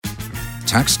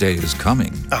Tax day is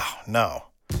coming. Oh, no.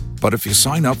 But if you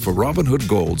sign up for Robinhood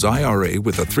Gold's IRA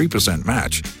with a 3%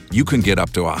 match, you can get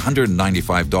up to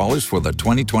 $195 for the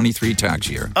 2023 tax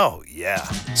year. Oh, yeah.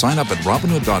 Sign up at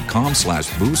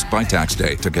Robinhood.com/boost by tax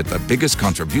day to get the biggest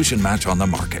contribution match on the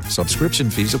market. Subscription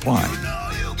fees apply.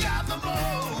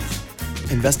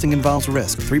 Investing involves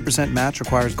risk. 3% match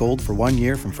requires gold for 1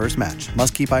 year from first match.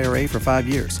 Must keep IRA for 5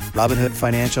 years. Robinhood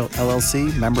Financial,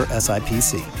 LLC, member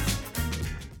SIPC.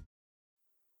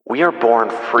 We are born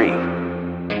free,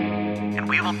 and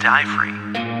we will die free.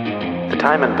 The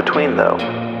time in between, though,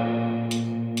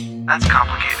 that's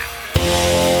complicated.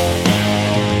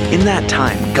 In that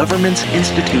time, governments,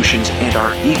 institutions, and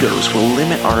our egos will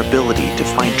limit our ability to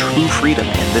find true freedom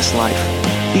in this life.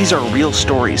 These are real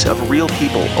stories of real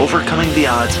people overcoming the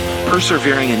odds,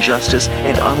 persevering in justice,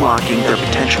 and unlocking their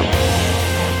potential.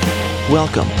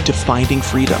 Welcome to Finding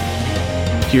Freedom.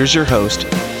 Here's your host,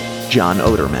 John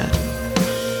Odermatt.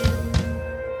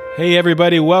 Hey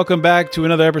everybody, welcome back to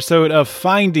another episode of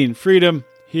Finding Freedom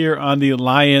here on the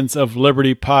Lions of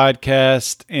Liberty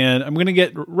podcast. And I'm going to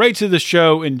get right to the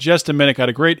show in just a minute. Got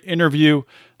a great interview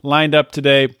lined up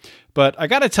today. But I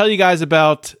got to tell you guys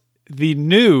about the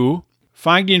new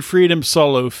Finding Freedom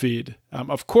solo feed.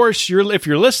 Of course, if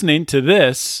you're listening to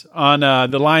this on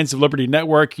the Lions of Liberty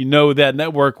Network, you know that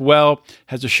network well.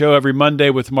 Has a show every Monday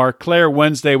with Mark Claire,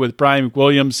 Wednesday with Brian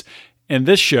McWilliams, and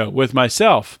this show with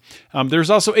myself. There's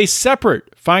also a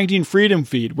separate Finding Freedom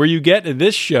feed where you get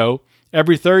this show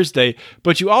every Thursday,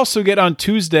 but you also get on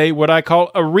Tuesday what I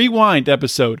call a rewind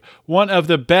episode, one of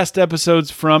the best episodes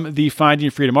from the Finding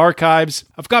Freedom archives.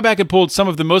 I've gone back and pulled some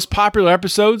of the most popular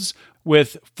episodes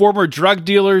with former drug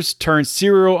dealers turned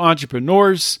serial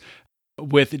entrepreneurs,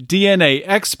 with DNA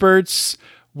experts,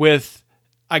 with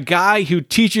a guy who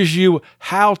teaches you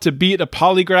how to beat a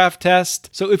polygraph test.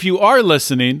 So if you are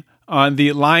listening on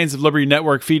the Lions of Liberty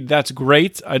Network feed, that's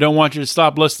great. I don't want you to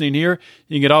stop listening here.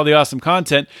 You can get all the awesome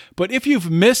content. But if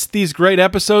you've missed these great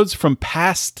episodes from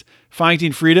past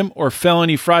Finding Freedom or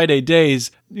Felony Friday days,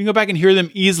 you can go back and hear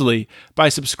them easily by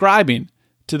subscribing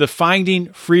to the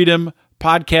Finding Freedom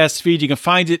podcast feed. You can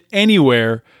find it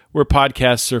anywhere where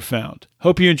podcasts are found.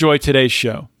 Hope you enjoy today's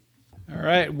show. All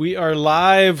right, we are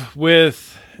live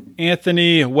with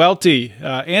Anthony Welty.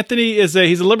 Anthony he's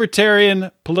a libertarian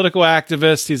political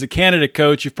activist. He's a candidate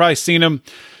coach. You've probably seen him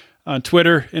on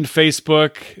Twitter and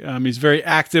Facebook. He's very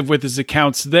active with his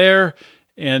accounts there,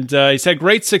 and he's had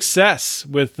great success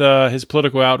with his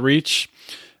political outreach.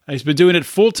 He's been doing it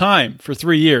full time for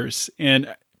 3 years,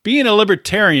 and being a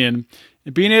libertarian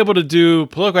and being able to do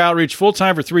political outreach full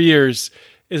time for 3 years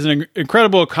is an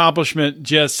incredible accomplishment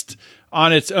just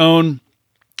on its own.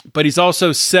 But he's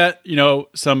also set,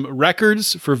 some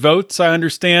records for votes, I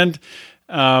understand,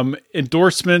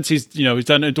 endorsements. He's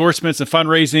done endorsements and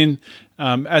fundraising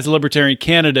as a libertarian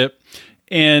candidate,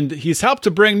 and he's helped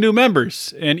to bring new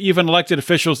members and even elected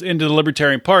officials into the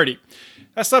Libertarian Party.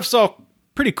 That stuff's all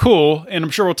pretty cool, and I'm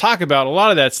sure we'll talk about a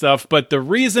lot of that stuff. But the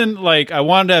reason, I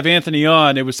wanted to have Anthony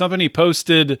on, it was something he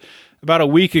posted about a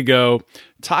week ago,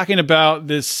 talking about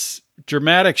this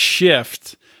dramatic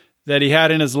shift that he had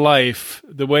in his life,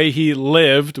 the way he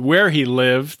lived, where he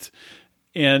lived,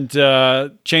 and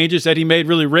changes that he made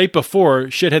really right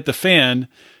before shit hit the fan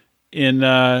in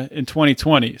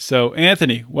 2020. So,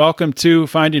 Anthony, welcome to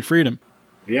Finding Freedom.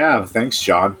 Yeah, thanks,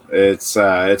 John. It's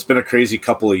been a crazy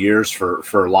couple of years for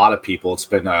a lot of people. It's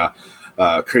been a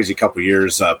crazy couple of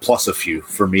years, plus a few.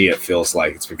 For me, it feels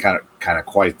like it's been kind of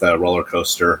quite the roller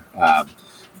coaster.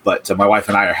 But my wife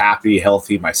and I are happy,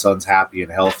 healthy. My son's happy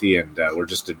and healthy, and we're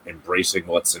just embracing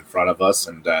what's in front of us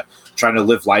and trying to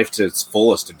live life to its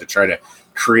fullest and to try to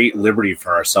create liberty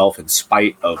for ourselves in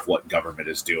spite of what government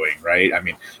is doing, right? I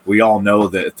mean, we all know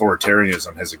that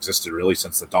authoritarianism has existed really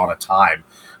since the dawn of time.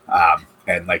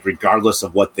 And regardless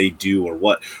of what they do or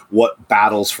what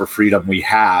battles for freedom we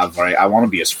have, right? I want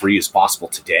to be as free as possible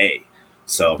today.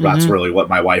 So that's really what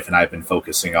my wife and I have been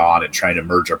focusing on and trying to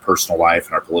merge our personal life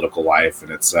and our political life. And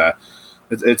it's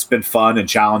been fun and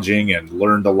challenging and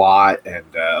learned a lot and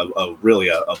really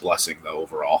a blessing though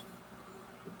overall.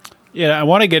 Yeah, I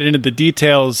want to get into the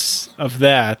details of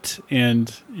that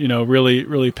and, really,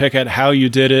 really pick at how you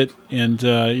did it and,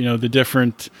 the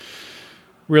different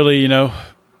really,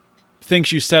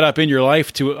 things you set up in your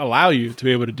life to allow you to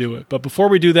be able to do it. But before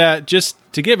we do that, just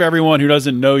to give everyone who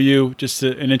doesn't know you, just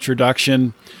an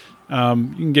introduction, you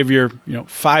can give your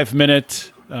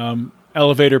 5-minute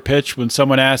elevator pitch when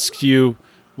someone asks you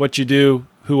what you do,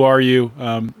 who are you,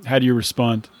 how do you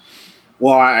respond?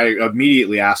 Well, I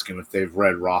immediately ask them if they've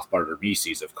read Rothbard or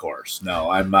Mises, of course. No,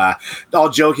 I'm all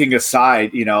joking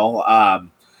aside,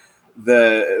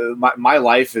 my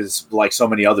life is like so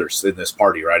many others in this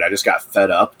party, right? I just got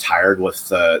fed up, tired with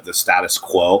the status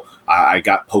quo. I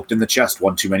got poked in the chest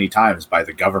one too many times by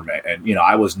the government. And,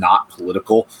 I was not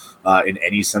political in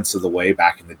any sense of the way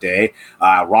back in the day.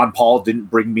 Ron Paul didn't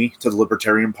bring me to the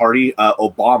Libertarian Party.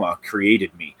 Obama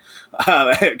created me,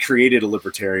 created a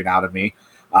libertarian out of me.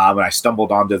 And I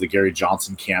stumbled onto the Gary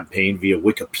Johnson campaign via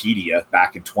Wikipedia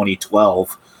back in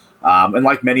 2012. And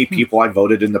like many people, I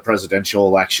voted in the presidential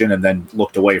election and then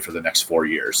looked away for the next 4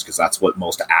 years because that's what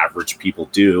most average people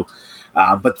do.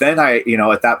 But then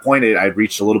at that point, I'd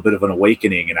reached a little bit of an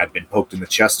awakening and I'd been poked in the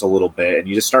chest a little bit, and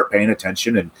you just start paying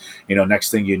attention. And,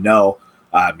 next thing you know,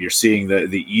 you're seeing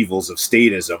the evils of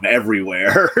statism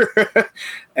everywhere.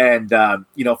 And,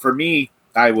 for me,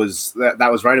 that was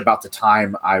right about the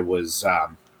time I was,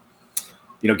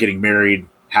 getting married,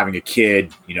 having a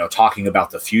kid, talking about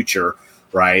the future.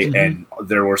 Right. Mm-hmm. And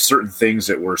there were certain things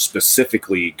that were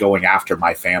specifically going after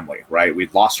my family. Right.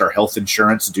 We'd lost our health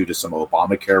insurance due to some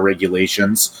Obamacare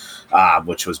regulations,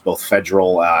 which was both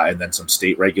federal and then some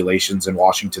state regulations in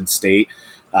Washington state.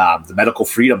 The medical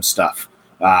freedom stuff,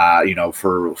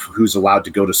 for who's allowed to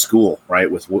go to school.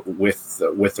 Right.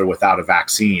 With or without a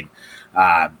vaccine.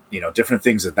 Different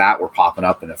things that were popping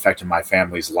up and affecting my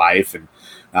family's life.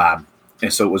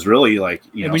 And so it was really like,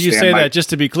 and when you say that, just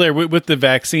to be clear, with the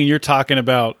vaccine, you're talking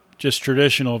about just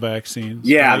traditional vaccines.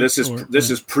 Yeah, right? This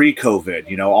is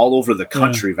pre-COVID. All over the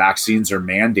country, vaccines are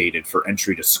mandated for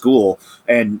entry to school,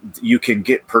 and you can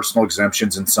get personal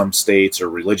exemptions in some states or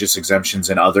religious exemptions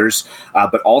in others.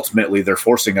 But ultimately, they're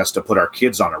forcing us to put our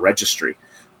kids on a registry.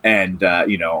 And,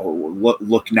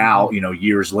 look now,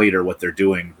 years later, what they're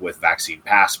doing with vaccine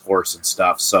passports and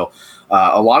stuff. So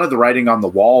a lot of the writing on the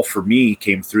wall for me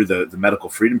came through the medical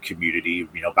freedom community,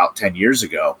 about 10 years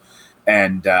ago.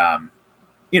 And,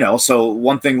 so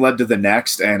one thing led to the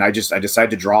next. And I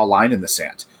decided to draw a line in the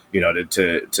sand,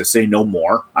 to say no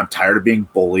more. I'm tired of being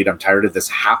bullied. I'm tired of this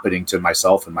happening to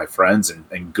myself and my friends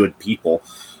and good people.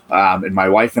 And my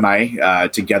wife and I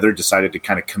together decided to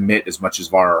kind of commit as much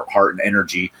of our heart and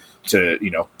energy to,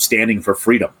 standing for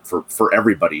freedom for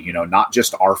everybody, not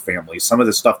just our families. Some of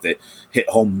the stuff that hit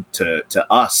home to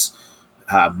us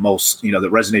most, that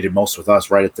resonated most with us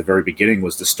right at the very beginning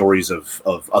was the stories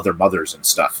of other mothers and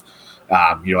stuff.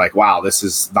 You're like, wow, this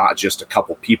is not just a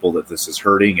couple people that this is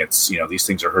hurting. It's, these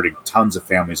things are hurting tons of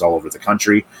families all over the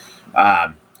country.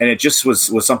 And it just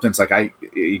was something. It's like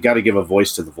you got to give a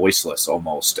voice to the voiceless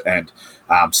almost, and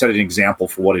set an example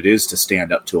for what it is to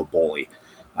stand up to a bully.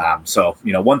 So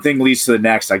one thing leads to the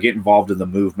next. I get involved in the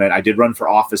movement. I did run for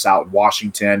office out in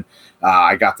Washington.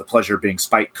 I got the pleasure of being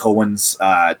Spike Cohen's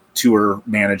tour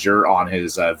manager on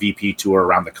his VP tour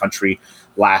around the country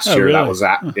last year. Really?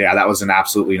 That was an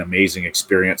absolutely amazing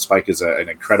experience. Spike is an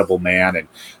incredible man, and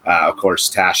of course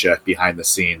Tasha behind the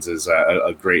scenes is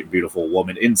a great, beautiful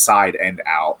woman inside and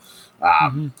out.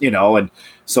 And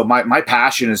so my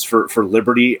passion is for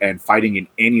liberty and fighting in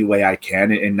any way I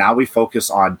can. And now we focus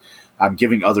on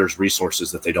giving others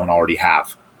resources that they don't already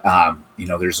have.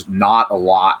 There's not a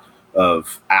lot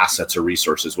of assets or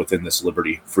resources within this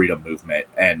liberty freedom movement,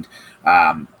 and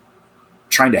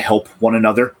trying to help one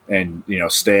another and,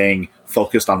 staying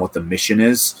focused on what the mission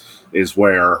is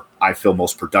where I feel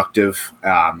most productive.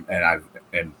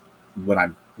 And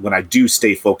when I do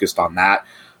stay focused on that,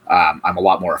 I'm a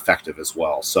lot more effective as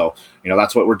well. So,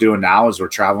 that's what we're doing now is we're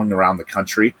traveling around the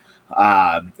country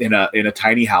in a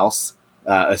tiny house,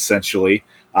 essentially,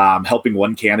 helping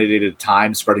one candidate at a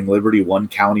time, spreading liberty one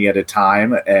county at a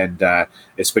time. And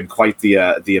it's been quite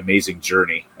the amazing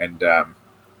journey. And,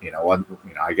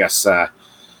 I guess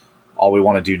all we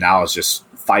want to do now is just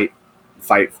fight,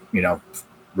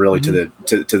 really to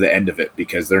the end of it,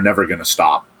 because they're never going to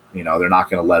stop. They're not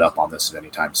going to let up on this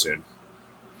anytime soon.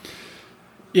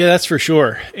 Yeah, that's for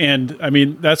sure. And I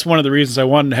mean, that's one of the reasons I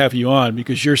wanted to have you on,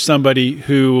 because you're somebody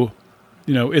who,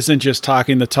 isn't just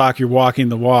talking the talk, you're walking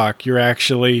the walk. You're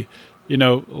actually,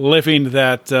 living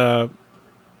that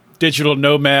digital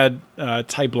nomad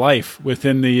type life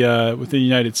within the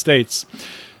United States.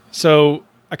 So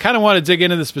I kind of want to dig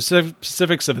into the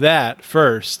specifics of that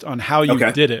first, on how you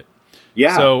did it.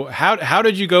 Yeah. So how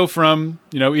did you go from,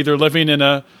 either living in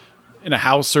a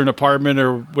house or an apartment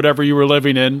or whatever you were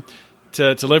living in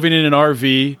to living in an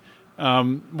RV?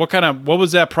 What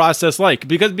was that process like?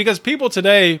 Because people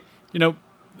today,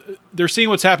 they're seeing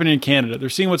what's happening in Canada. They're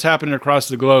seeing what's happening across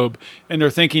the globe, and they're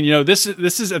thinking, this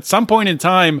is at some point in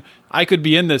time, I could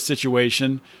be in this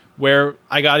situation where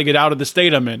I got to get out of the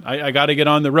state I'm in. I got to get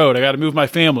on the road. I got to move my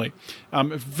family.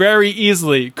 Very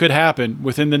easily could happen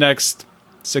within the next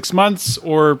 6 months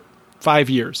or 5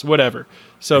 years, whatever.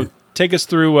 So take us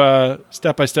through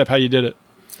step by step how you did it.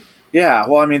 Yeah,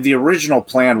 well, I mean, the original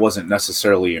plan wasn't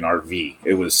necessarily an RV.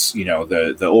 It was,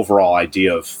 the overall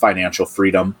idea of financial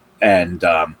freedom and,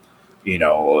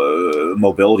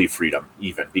 mobility freedom,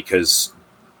 even, because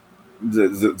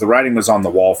the writing was on the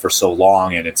wall for so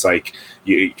long, and it's like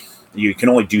you can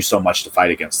only do so much to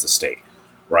fight against the state,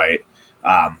 right?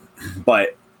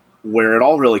 But where it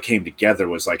all really came together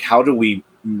was like, how do we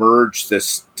merge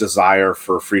this desire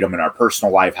for freedom in our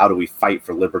personal life? How do we fight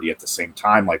for liberty at the same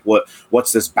time? Like,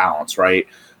 what's this balance, right?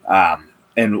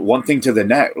 And one thing to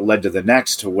the led to the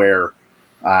next, to where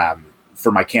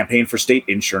for my campaign for state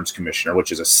insurance commissioner,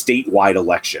 which is a statewide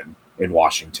election in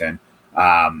Washington,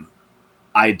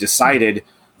 I decided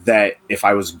that if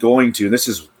I was going to, this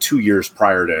is 2 years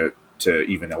prior to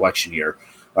even election year,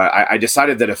 I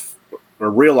decided that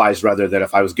realized that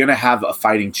if I was going to have a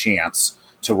fighting chance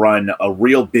to run a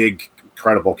real big,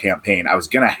 credible campaign, I was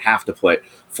going to have to put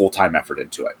full-time effort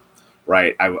into it,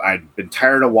 right? I'd been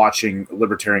tired of watching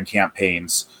libertarian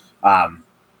campaigns, not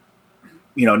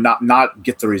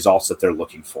get the results that they're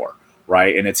looking for,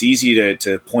 right? And it's easy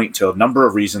to point to a number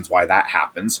of reasons why that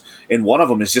happens. And one of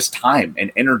them is just time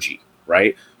and energy,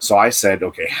 right? So I said,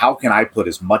 okay, how can I put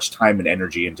as much time and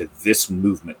energy into this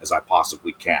movement as I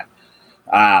possibly can?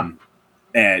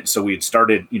 And so we had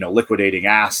started, liquidating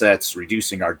assets,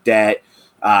 reducing our debt.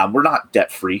 We're not debt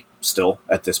free still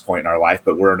at this point in our life,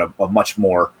 but we're in a much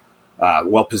more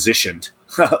well-positioned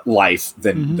life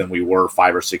than we were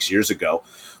 5 or 6 years ago.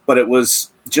 But it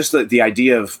was just the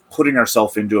idea of putting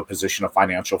ourselves into a position of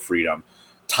financial freedom,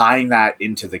 tying that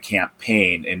into the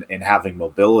campaign and having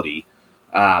mobility.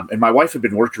 And my wife had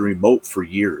been working remote for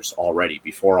years already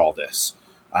before all this.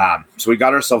 So we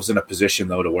got ourselves in a position,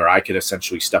 though, to where I could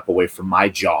essentially step away from my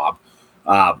job.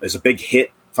 It was a big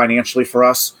hit financially for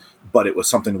us, but it was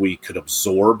something we could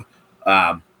absorb,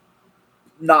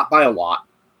 not by a lot,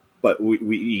 but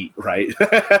we eat, right?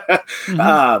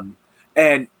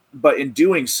 But in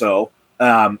doing so,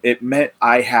 it meant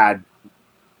I had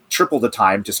triple the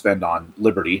time to spend on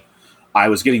liberty. I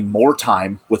was getting more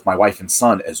time with my wife and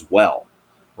son as well,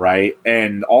 right?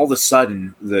 And all of a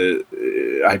sudden,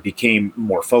 I became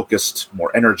more focused,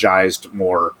 more energized,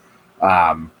 more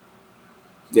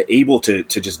able to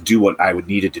just do what I would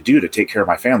needed to do to take care of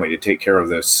my family, to take care of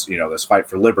this, this fight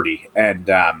for liberty. And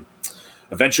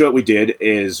eventually what we did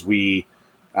is we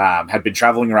had been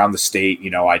traveling around the state.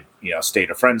 I'd stay at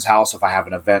a friend's house if I have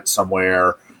an event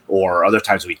somewhere, or other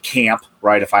times we'd camp,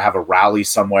 right? If I have a rally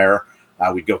somewhere,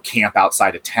 we'd go camp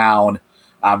outside of town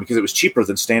because it was cheaper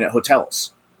than staying at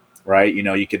hotels. Right.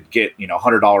 You could get,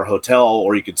 $100 hotel,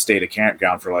 or you could stay at a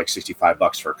campground for like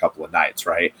 $65 for a couple of nights.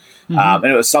 Right. And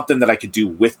it was something that I could do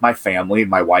with my family.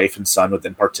 My wife and son would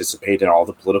then participate in all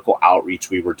the political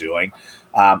outreach we were doing.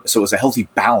 So it was a healthy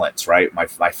balance. Right.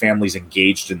 My family's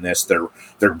engaged in this.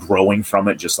 They're growing from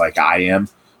it just like I am.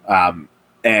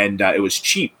 And it was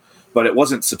cheap, but it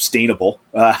wasn't sustainable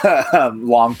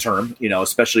long term,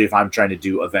 especially if I'm trying to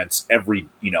do events every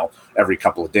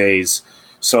couple of days.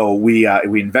 So we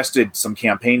invested some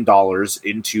campaign dollars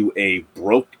into a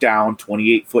broke down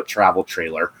 28-foot travel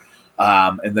trailer.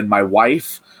 And then my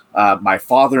wife, my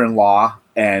father-in-law,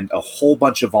 and a whole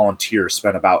bunch of volunteers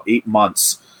spent about 8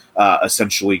 months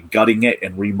essentially gutting it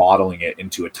and remodeling it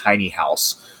into a tiny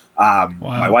house. Wow.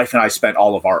 My wife and I spent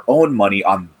all of our own money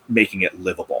on making it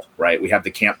livable, right? We had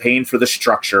the campaign for the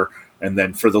structure, and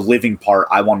then for the living part,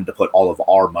 I wanted to put all of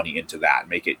our money into that and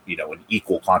make it, an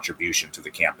equal contribution to the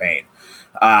campaign.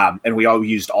 And we all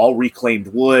used all reclaimed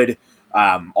wood,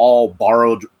 all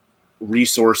borrowed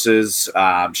resources,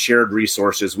 shared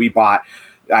resources. We bought,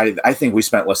 I think we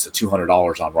spent less than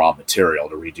 $200 on raw material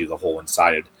to redo the whole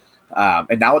inside.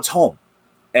 And now it's home.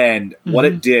 And what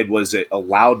it did was it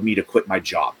allowed me to quit my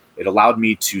job. It allowed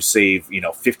me to save,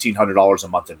 $1,500 a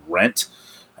month in rent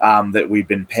that we've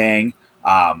been paying.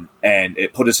 And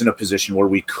it put us in a position where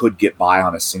we could get by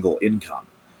on a single income.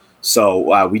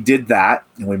 So we did that,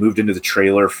 and we moved into the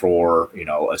trailer for,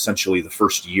 essentially the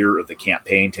first year of the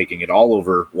campaign, taking it all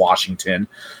over Washington,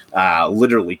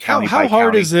 literally county by county. How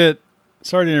hard is it?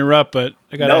 Sorry to interrupt, but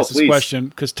I got to ask this please. question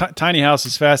because tiny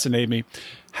houses fascinate me.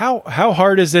 How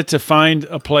hard is it to find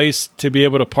a place to be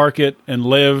able to park it and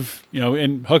live,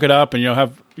 and hook it up and,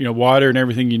 have, water and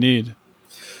everything you need?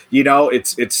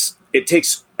 It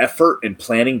takes effort and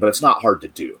planning, but it's not hard to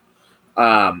do.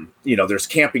 There's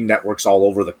camping networks all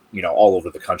over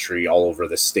the country, all over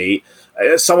the state.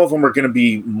 Some of them are going to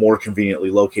be more conveniently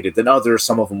located than others.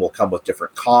 Some of them will come with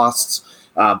different costs.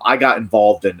 I got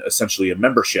involved in essentially a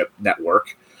membership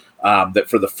network that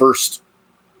for the first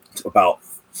about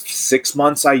 6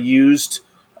 months I used.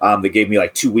 They gave me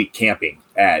like 2-week camping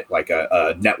at like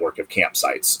a network of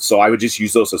campsites. So I would just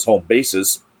use those as home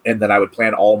bases, and then I would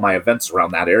plan all my events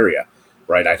around that area,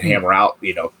 right? I'd hammer out,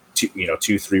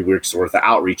 2-3 weeks worth of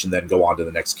outreach and then go on to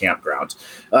the next campground.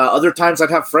 Other times I'd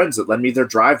have friends that lend me their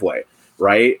driveway,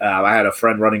 right? I had a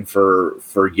friend running for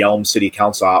Yelm City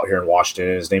Council out here in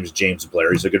Washington. His name is James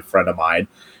Blair. He's a good friend of mine.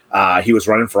 He was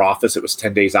running for office. It was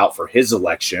 10 days out for his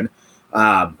election.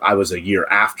 I was a year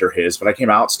after his, but I came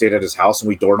out, stayed at his house, and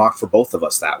we door knocked for both of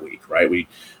us that week, right? We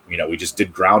just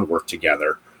did groundwork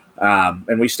together.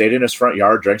 And we stayed in his front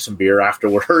yard, drank some beer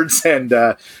afterwards, and,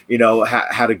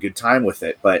 had a good time with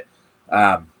it. But,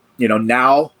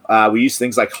 now we use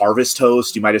things like Harvest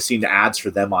Host. You might have seen the ads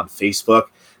for them on Facebook.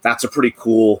 That's a pretty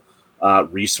cool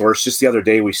resource. Just the other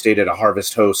day, we stayed at a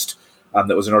Harvest Host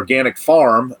that was an organic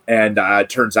farm, and it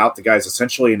turns out the guy's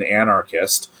essentially an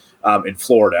anarchist in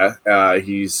Florida.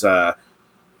 He's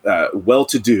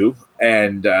well-to-do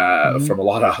and from a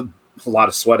lot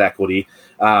of sweat equity.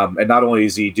 And not only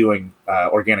is he doing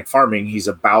organic farming, he's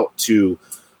about to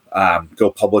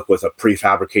go public with a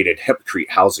prefabricated hempcrete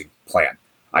housing plan,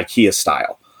 IKEA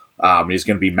style. He's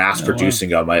going to be mass producing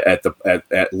them at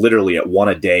literally at one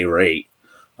a day rate.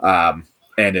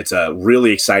 And it's a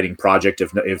really exciting project.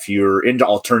 If you're into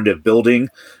alternative building,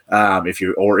 if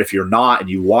you're not and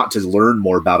you want to learn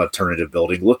more about alternative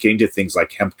building, look into things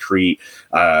like hempcrete,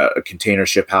 container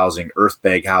ship housing, earth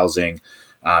bag housing,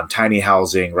 tiny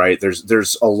housing. Right?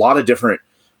 There's a lot of different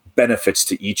benefits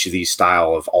to each of these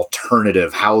style of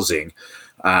alternative housing.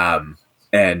 And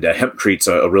hempcrete's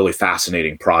a really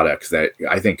fascinating product that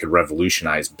I think could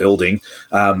revolutionize building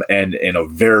and in a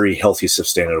very healthy,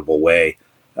 sustainable way.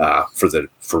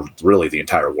 For really the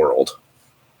entire world.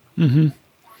 Mm-hmm.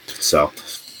 So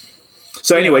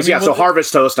anyways, so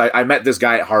Harvest Host, I met this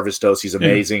guy at Harvest Host. He's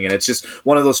amazing. And it's just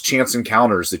one of those chance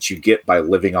encounters that you get by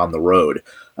living on the road.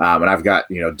 And I've got,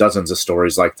 dozens of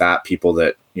stories like that, people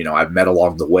that, I've met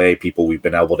along the way, people we've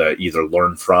been able to either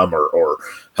learn from or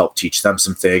help teach them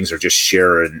some things or just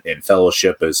share in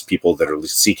fellowship as people that are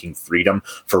seeking freedom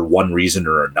for one reason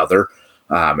or another.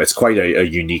 It's quite a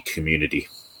unique community.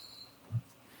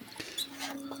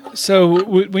 So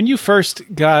when you first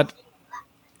got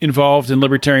involved in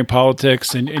libertarian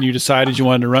politics and you decided you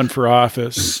wanted to run for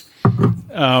office,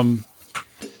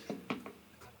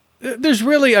 there's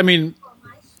really,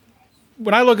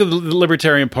 when I look at the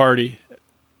Libertarian Party,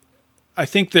 I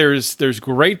think there's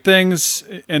great things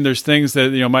and there's things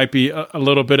that might be a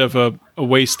little bit of a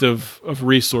waste of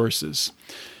resources.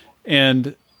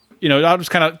 And I'll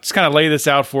just kind of lay this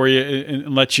out for you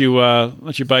and let you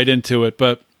bite into it,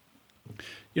 but.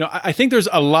 I think there's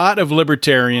a lot of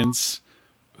libertarians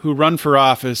who run for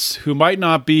office who might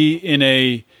not be in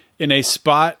a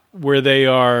spot where they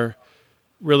are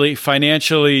really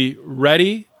financially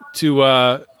ready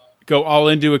to go all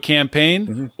into a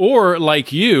campaign, or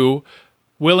like you,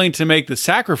 willing to make the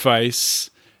sacrifice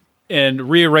and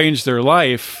rearrange their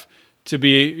life to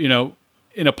be,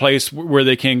 in a place where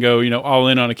they can go, all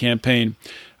in on a campaign.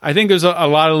 I think there's a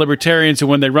lot of libertarians who,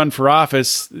 when they run for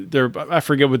office, I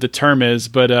forget what the term is,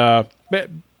 but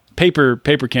paper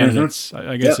candidates,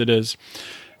 I guess it is.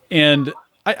 And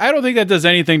I don't think that does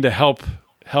anything to help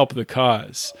the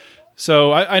cause.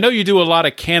 So I know you do a lot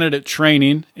of candidate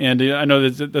training, and I know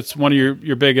that's one of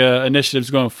your big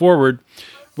initiatives going forward.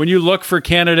 When you look for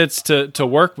candidates to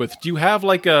work with, do you have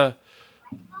like a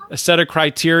set of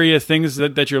criteria, things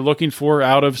that you're looking for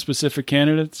out of specific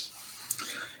candidates?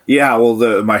 Yeah,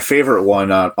 well, my favorite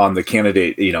one on the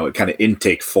candidate, kind of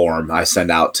intake form I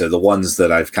send out to the ones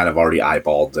that I've kind of already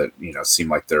eyeballed that, seem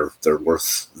like they're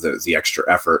worth the extra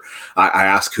effort. I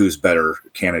ask who's better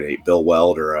candidate, Bill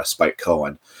Weld or Spike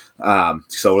Cohen.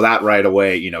 So that right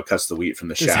away, cuts the wheat from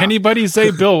the chaff. Does anybody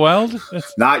say Bill Weld?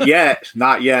 Not yet,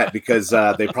 because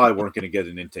they probably weren't going to get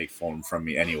an intake form from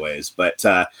me anyways. But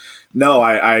no,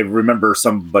 I remember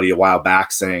somebody a while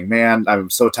back saying, "Man, I'm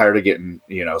so tired of getting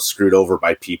screwed over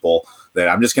by people that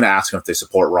I'm just going to ask them if they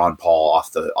support Ron Paul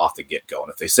off the get go.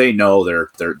 And if they say no, they're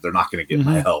not going to get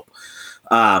my help."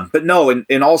 But no,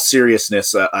 in all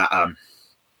seriousness, I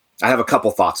have a couple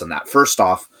thoughts on that. First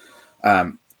off.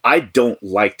 I don't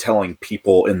like telling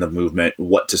people in the movement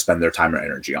what to spend their time or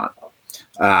energy on.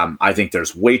 I think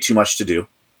there's way too much to do.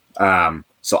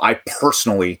 So I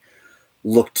personally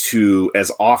look to,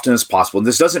 as often as possible, and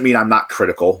this doesn't mean I'm not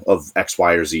critical of X,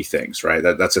 Y, or Z things, right?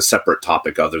 That's a separate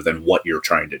topic other than what you're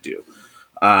trying to do.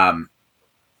 I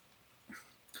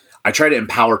try to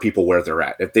empower people where they're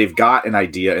at. If they've got an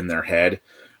idea in their head,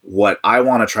 what I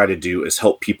want to try to do is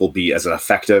help people be as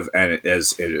effective and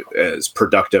as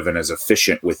productive and as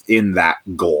efficient within that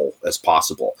goal as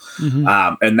possible.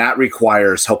 And that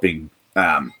requires helping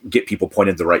get people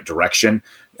pointed the right direction,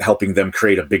 helping them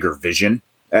create a bigger vision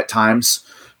at times.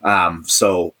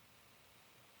 So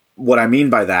what I mean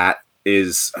by that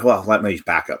is, well, let me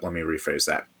back up. Let me rephrase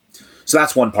that. So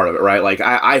that's one part of it, right? Like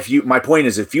my point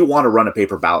is, if you want to run a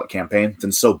paper ballot campaign,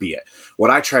 then so be it.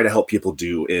 What I try to help people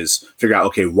do is figure out,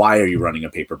 okay, why are you running a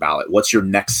paper ballot? What's your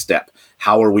next step?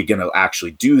 How are we going to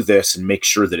actually do this and make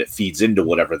sure that it feeds into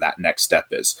whatever that next step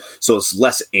is? So it's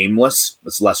less aimless,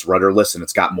 it's less rudderless, and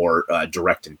it's got more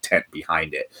direct intent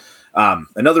behind it.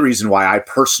 Another reason why I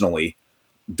personally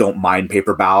don't mind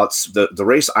paper ballots, the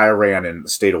race I ran in the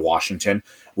state of Washington,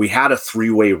 we had a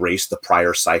 3-way race the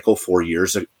prior cycle 4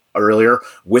 years earlier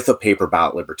with a paper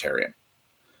ballot libertarian.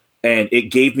 And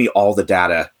it gave me all the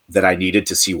data that I needed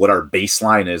to see what our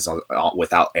baseline is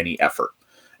without any effort.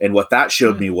 And what that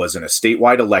showed me was, in a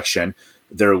statewide election,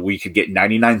 we could get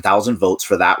 99,000 votes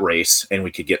for that race, and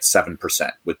we could get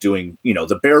 7% with doing,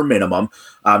 the bare minimum.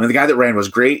 And the guy that ran was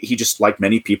great. He just, like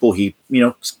many people, he,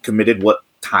 committed what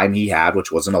time he had,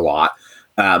 which wasn't a lot.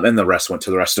 And the rest went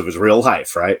to the rest of his real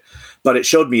life, right? But it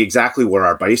showed me exactly where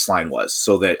our baseline was,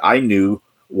 so that I knew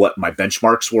what my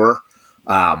benchmarks were,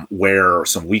 where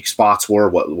some weak spots were,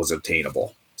 what was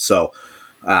attainable. So,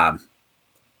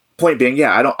 point being,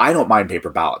 I don't mind paper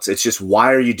ballots. It's just,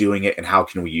 why are you doing it, and how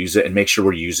can we use it, and make sure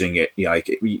we're using it,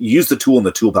 use the tool in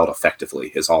the tool belt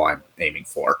effectively is all I'm aiming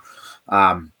for.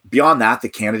 Beyond that, the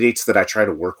candidates that I try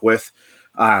to work with,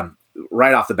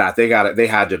 right off the bat, they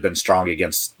had to have been strong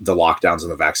against the lockdowns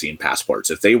and the vaccine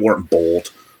passports. If they weren't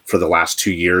bold for the last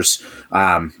 2 years,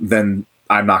 then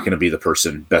I'm not going to be the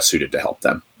person best suited to help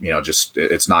them.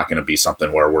 It's not going to be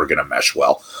something where we're going to mesh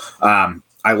well.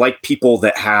 I like people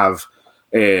that have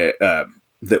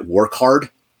that work hard,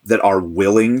 that are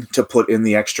willing to put in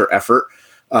the extra effort.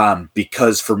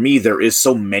 Because for me, there is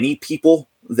so many people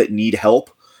that need help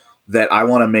that I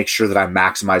want to make sure that I'm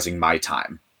maximizing my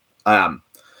time.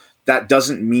 That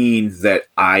doesn't mean that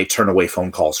I turn away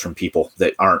phone calls from people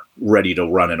that aren't ready to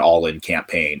run an all-in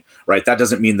campaign, right? That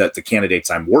doesn't mean that the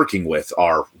candidates I'm working with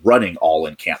are running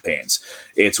all-in campaigns.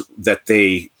 It's that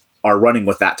they are running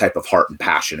with that type of heart and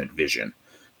passion and vision.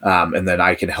 And then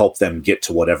I can help them get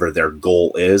to whatever their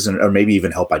goal is, or maybe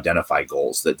even help identify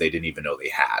goals that they didn't even know they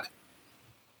had.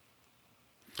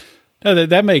 No,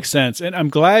 that makes sense. And I'm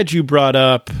glad you brought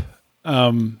up,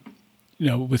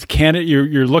 with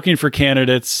you're looking for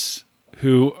candidates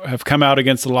who have come out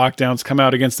against the lockdowns, come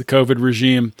out against the COVID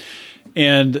regime.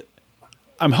 And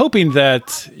I'm hoping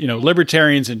that,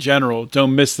 libertarians in general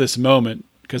don't miss this moment,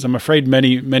 because I'm afraid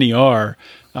many are.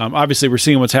 Obviously, we're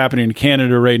seeing what's happening in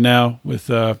Canada right now with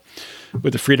the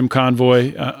Freedom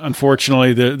Convoy.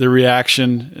 Unfortunately, the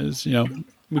reaction is,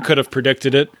 we could have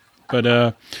predicted it,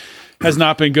 but has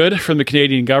not been good from the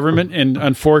Canadian government. And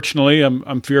unfortunately,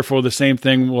 I'm fearful the same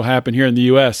thing will happen here in the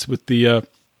U.S. with the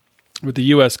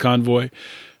U.S. convoy.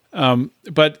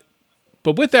 But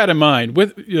with that in mind,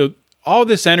 with all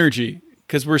this energy,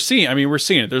 because we're seeing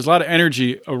it. There's a lot of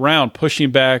energy around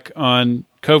pushing back on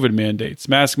COVID mandates,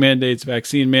 mask mandates,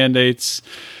 vaccine mandates.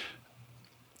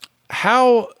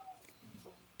 How,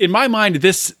 in my mind,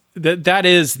 that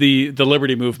is the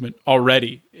liberty movement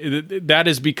already. That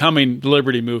is becoming the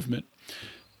liberty movement.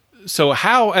 So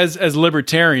how, as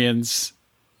libertarians,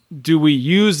 do we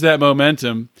use that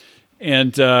momentum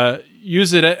and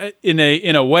use it in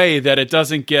a way that it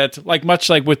doesn't get, much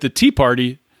like with the Tea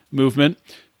Party movement,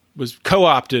 was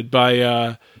co-opted by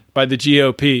the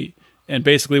GOP and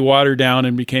basically watered down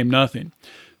and became nothing.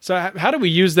 So how do we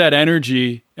use that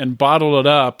energy and bottle it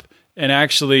up and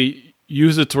actually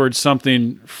use it towards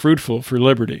something fruitful for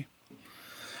liberty?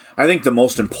 I think the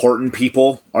most important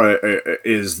people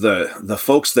is the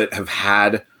folks that have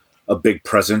had a big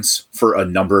presence for a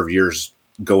number of years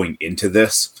going into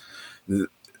this,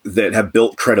 that have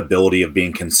built credibility of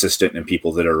being consistent and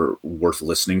people that are worth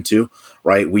listening to,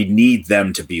 right? We need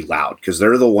them to be loud because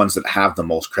they're the ones that have the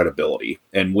most credibility.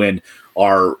 And when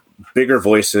our bigger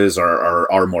voices,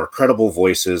 our more credible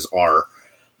voices are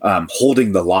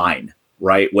holding the line,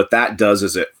 right? What that does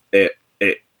is it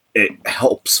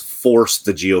helps force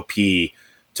the GOP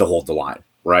to hold the line,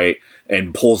 right?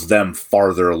 And pulls them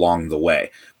farther along the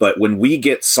way. But when we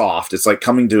get soft, it's like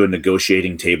coming to a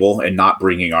negotiating table and not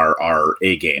bringing our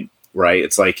A game, right?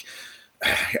 It's like,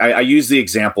 I use the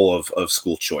example of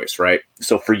school choice, right?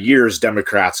 So for years,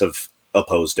 Democrats have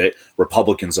opposed it.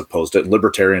 Republicans opposed it. And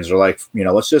libertarians are like,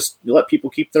 let's just let people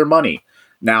keep their money.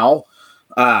 Now,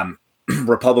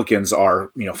 Republicans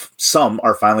are, some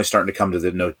are finally starting to come to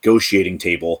the negotiating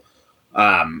table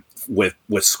with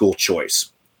school choice.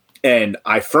 And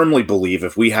I firmly believe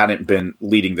if we hadn't been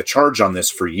leading the charge on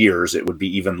this for years, it would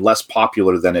be even less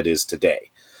popular than it is today.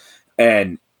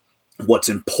 And what's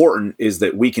important is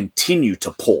that we continue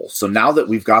to pull. So now that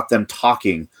we've got them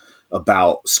talking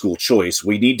about school choice,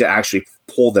 we need to actually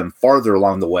pull them farther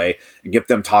along the way and get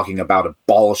them talking about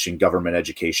abolishing government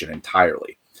education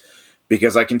entirely.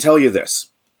 Because I can tell you this,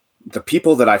 the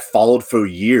people that I followed for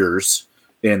years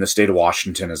in the state of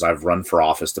Washington as I've run for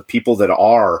office, the people that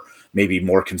are maybe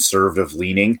more conservative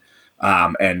leaning,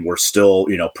 and we're still,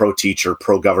 pro-teacher,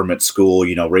 pro-government school,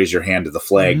 raise your hand to the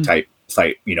flag type,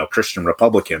 Christian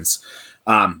Republicans,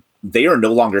 they are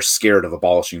no longer scared of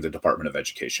abolishing the Department of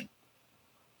Education.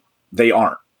 They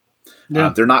aren't.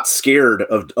 Yeah. They're not scared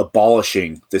of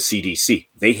abolishing the CDC.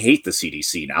 They hate the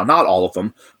CDC now. Not all of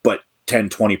them, but 10,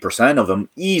 20% of them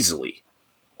easily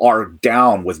are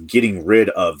down with getting rid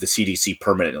of the CDC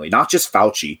permanently. Not just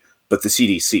Fauci, but the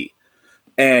CDC.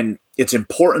 And it's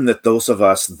important that those of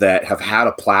us that have had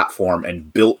a platform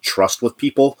and built trust with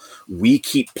people, we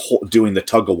keep doing the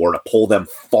tug of war to pull them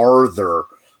farther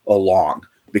along,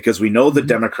 because we know the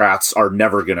Democrats are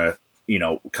never going to,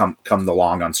 come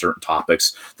along on certain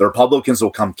topics. The Republicans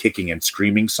will come kicking and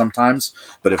screaming sometimes,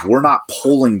 but if we're not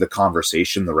pulling the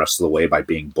conversation the rest of the way by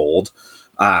being bold,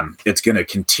 it's going to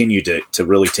continue to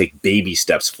really take baby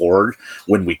steps forward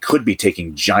when we could be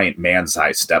taking giant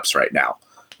man-sized steps right now.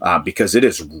 Because it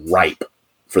is ripe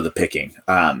for the picking.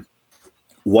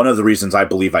 One of the reasons I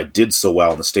believe I did so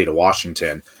well in the state of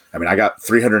Washington, I got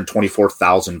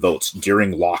 324,000 votes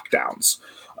during lockdowns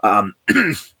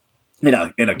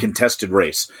in a contested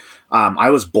race.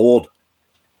 I was bold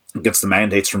against the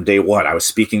mandates from day one. I was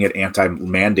speaking at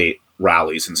anti-mandate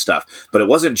rallies and stuff. But it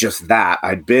wasn't just that.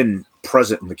 I'd been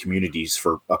present in the communities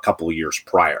for a couple of years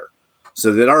prior.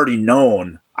 So they'd already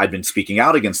known I'd been speaking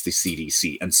out against the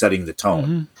CDC and setting the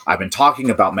tone. I've been talking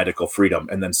about medical freedom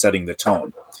and then setting the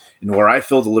tone. And where I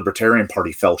feel the Libertarian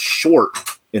Party fell short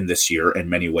in this year in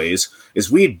many ways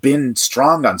is we had been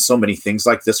strong on so many things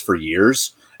like this for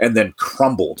years and then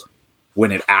crumbled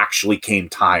when it actually came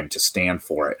time to stand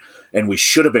for it. And we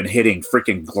should have been hitting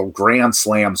freaking grand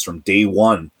slams from day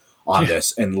one on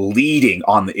this and leading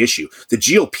on the issue. The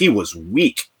GOP was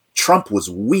weak. Trump was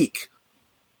weak.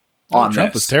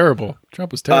 Trump was terrible.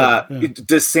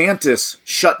 DeSantis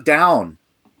shut down,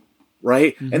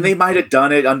 right? And they might have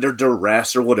done it under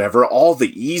duress or whatever, all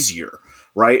the easier,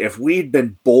 right? If we'd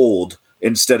been bold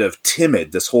instead of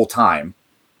timid this whole time,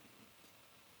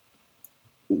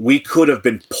 we could have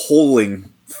been pulling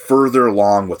further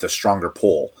along with a stronger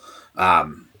pull.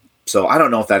 So I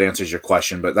don't know if that answers your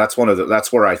question, but that's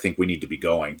where I think we need to be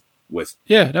going.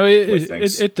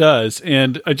 It does.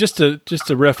 And just to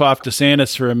riff off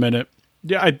DeSantis for a minute,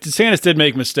 DeSantis did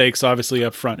make mistakes, obviously,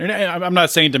 up front. And I'm not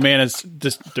saying DeSantis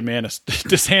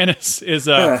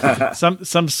is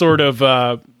some sort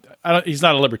of he's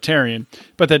not a libertarian,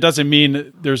 but that doesn't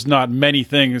mean there's not many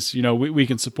things we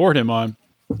can support him on.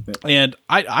 And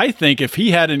I think if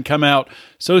he hadn't come out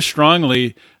so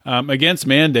strongly against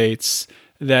mandates,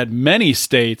 that many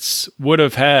states would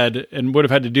have had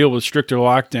to deal with stricter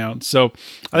lockdowns. So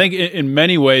I think in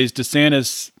many ways,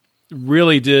 DeSantis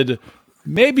really did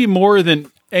maybe more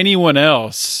than anyone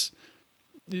else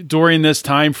during this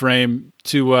time frame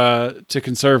to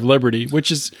conserve liberty,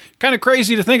 which is kind of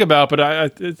crazy to think about, but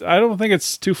I don't think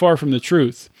it's too far from the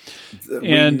truth.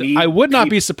 And I would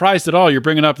not be surprised at all. You're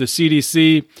bringing up the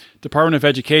CDC, Department of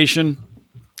Education,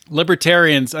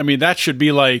 libertarians. That should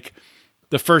be like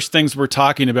the first things we're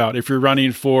talking about. If you're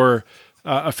running for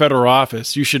a federal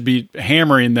office, you should be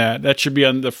hammering that. That should be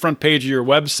on the front page of your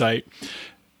website,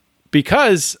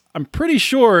 because I'm pretty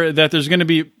sure that there's going to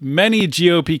be many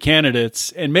GOP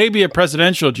candidates and maybe a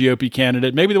presidential GOP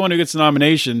candidate, maybe the one who gets the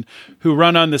nomination, who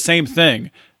run on the same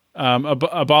thing,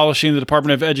 abolishing the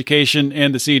Department of Education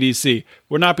and the CDC.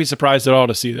 Would not be surprised at all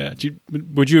to see that.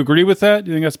 Would you agree with that?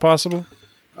 Do you think that's possible?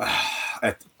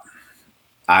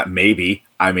 Maybe.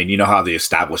 You know how the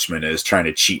establishment is trying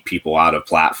to cheat people out of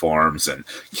platforms and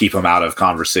keep them out of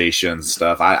conversations and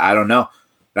stuff. I don't know.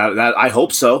 That I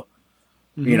hope so.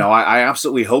 I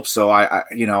absolutely hope so.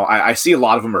 I see a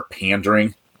lot of them are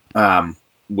pandering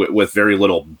with very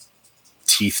little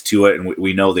teeth to it, and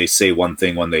we know they say one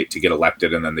thing to get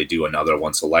elected, and then they do another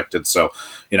once elected. So,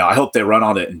 I hope they run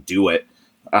on it and do it.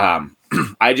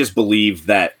 I just believe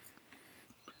that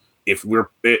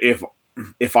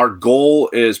if our goal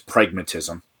is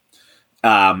pragmatism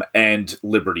and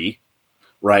liberty,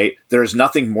 right? There's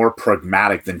nothing more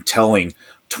pragmatic than telling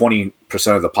 20%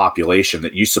 of the population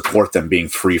that you support them being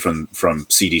free from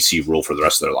CDC rule for the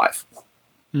rest of their life.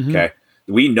 Okay.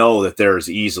 We know that there is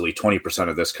easily 20%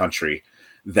 of this country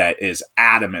that is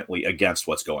adamantly against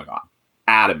what's going on.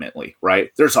 adamantly,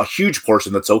 right? There's a huge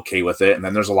portion that's okay with it. And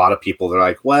then there's a lot of people that are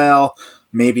like, well,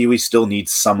 maybe we still need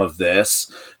some of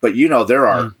this. But, there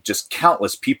are just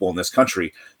countless people in this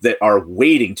country that are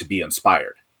waiting to be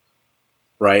inspired,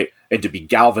 right? And to be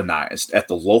galvanized at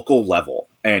the local level.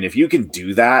 And if you can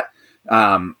do that,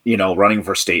 running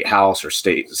for state house or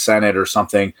state senate or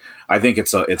something, I think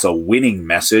it's a winning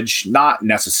message, not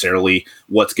necessarily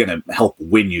what's going to help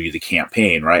win you the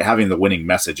campaign, right? Having the winning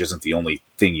message isn't the only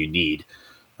thing you need.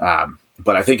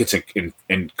 But I think it's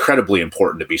incredibly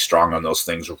important to be strong on those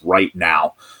things right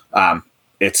now.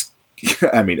 It's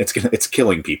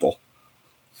killing people.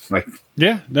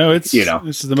 This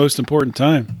is the most important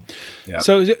time. Yeah.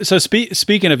 So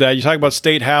speaking of that, you talk about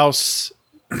state house.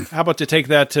 How about to take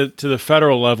that to the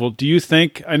federal level? Do you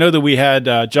think, I know that we had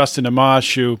Justin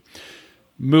Amash, who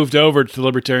moved over to the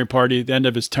Libertarian Party at the end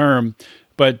of his term,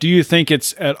 but do you think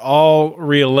it's at all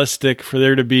realistic for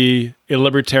there to be a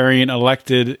Libertarian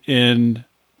elected in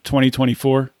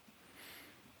 2024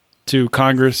 to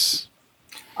Congress?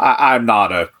 I'm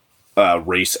not a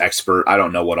race expert. I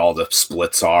don't know what all the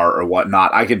splits are or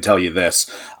whatnot. I can tell you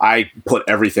this. I put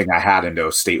everything I had into a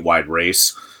statewide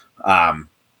race.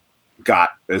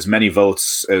 Got as many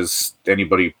votes as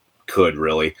anybody could,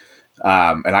 really.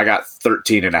 And I got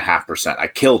 13.5%. I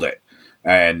killed it.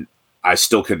 And I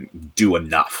still couldn't do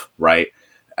enough, right?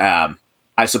 I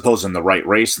suppose in the right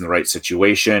race, in the right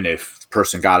situation, if the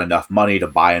person got enough money to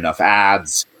buy enough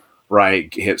ads,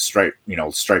 right,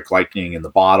 strike lightning in the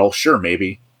bottle, sure,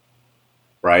 maybe,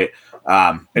 right?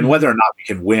 And whether or not we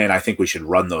can win, I think we should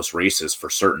run those races for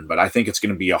certain. But I think it's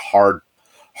going to be a hard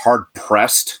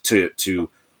pressed to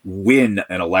win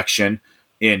an election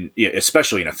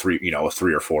especially in a 3 or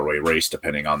 4-way race,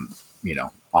 depending on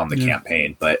the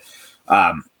campaign. But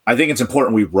I think it's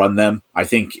important we run them. I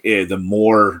think the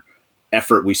more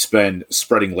effort we spend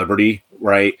spreading liberty,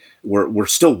 right, we're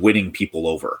still winning people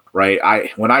over,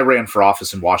 right? When I ran for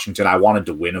office in Washington, I wanted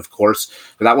to win, of course,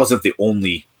 but that wasn't the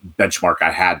only benchmark I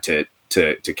had to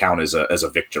count as a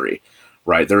victory,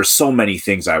 right? There are so many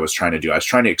things I was trying to do. I was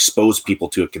trying to expose people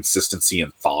to a consistency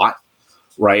in thought,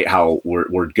 right? How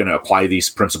we're going to apply these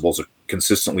principles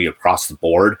consistently across the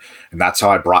board. And that's how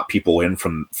I brought people in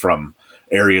from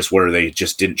areas where they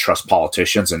just didn't trust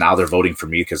politicians. And now they're voting for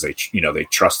me because they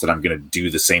trust that I'm going to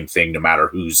do the same thing no matter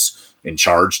who's in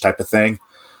charge, type of thing.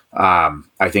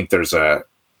 I think there's a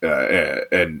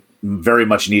very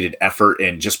much needed effort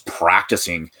in just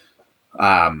practicing,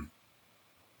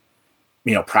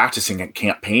 practicing at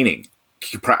campaigning.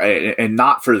 And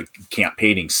not for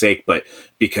campaigning's sake, but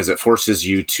because it forces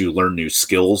you to learn new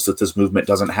skills that this movement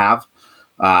doesn't have.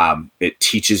 It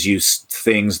teaches you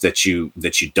things that you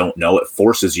don't know. It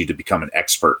forces you to become an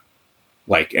expert,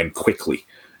 and quickly.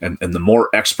 And the more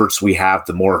experts we have,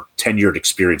 the more tenured,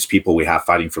 experienced people we have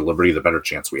fighting for liberty, the better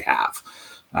chance we have.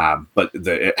 But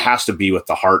it has to be with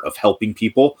the heart of helping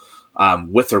people,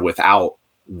 with or without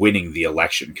winning the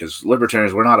election. Because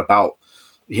libertarians, we're not about,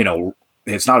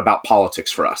 it's not about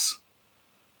politics for us.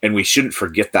 And we shouldn't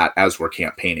forget that as we're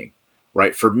campaigning,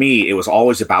 right? For me, it was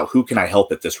always about who can I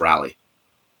help at this rally,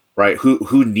 right?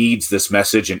 Who needs this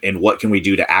message and what can we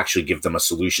do to actually give them a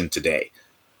solution today,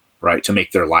 right? To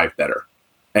make their life better.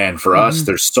 And for us,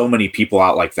 there's so many people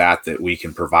out like that we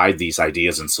can provide these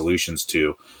ideas and solutions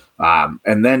to.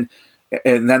 And then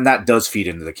that does feed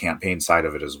into the campaign side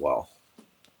of it as well.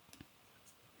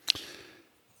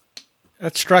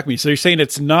 That struck me. So you're saying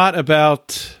it's not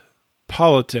about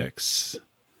politics,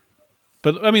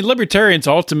 but I mean, libertarians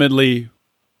ultimately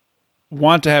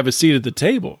want to have a seat at the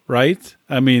table, right?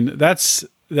 I mean, that's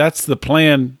the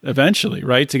plan eventually,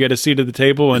 right? To get a seat at the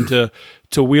table and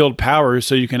to wield power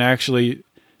so you can actually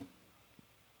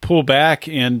pull back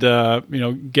and,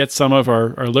 get some of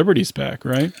our liberties back,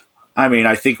 right? I mean,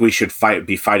 I think we should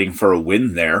be fighting for a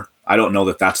win there. I don't know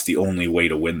that that's the only way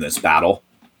to win this battle.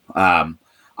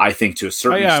 I think to a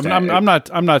certain extent,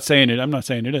 I'm not saying it. I'm not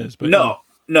saying it is, but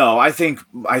no. I think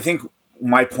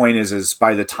my point is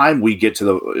by the time we get to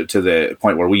the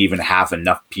point where we even have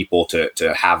enough people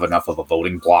to have enough of a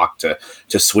voting block to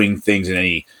swing things in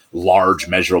any large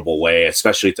measurable way,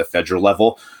 especially at the federal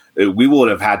level, we would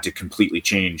have had to completely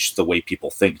change the way people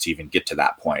think to even get to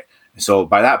that point. So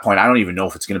by that point, I don't even know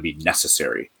if it's going to be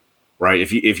necessary, right?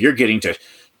 If you're getting to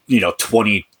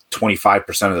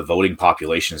 25% of the voting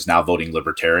population is now voting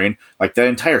libertarian, like the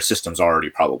entire system's already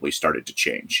probably started to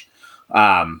change.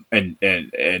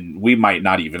 And we might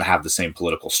not even have the same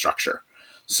political structure.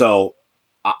 So,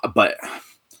 but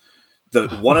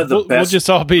one of the best, we'll just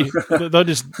all be, they'll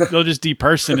just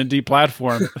deperson and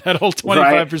deplatform that whole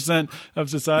 25% of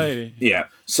society. Yeah.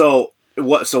 So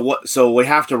So we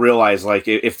have to realize, like,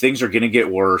 if things are going to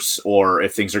get worse or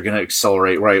if things are going to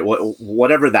accelerate, right?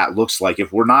 Whatever that looks like,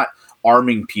 if we're not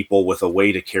arming people with a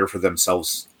way to care for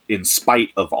themselves in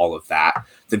spite of all of that,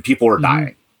 then people are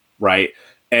dying, right?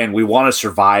 And we want to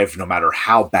survive no matter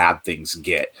how bad things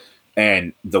get.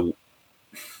 And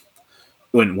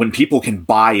when people can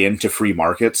buy into free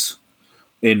markets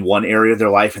in one area of their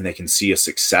life and they can see a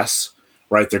success,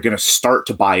 right, they're going to start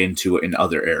to buy into it in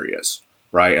other areas,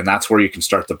 right? And that's where you can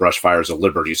start the brush fires of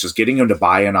liberty. It's just getting them to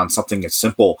buy in on something as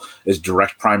simple as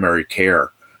direct primary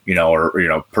care,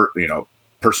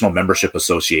 personal membership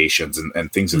associations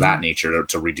and things of that nature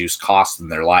to reduce costs in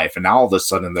their life. And now all of a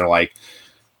sudden they're like,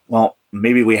 well,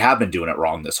 maybe we have been doing it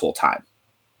wrong this whole time,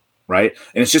 right?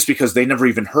 And it's just because they never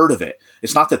even heard of it.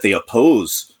 It's not that they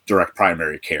oppose direct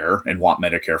primary care and want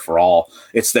Medicare for all.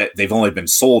 It's that they've only been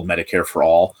sold Medicare for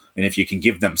all. And if you can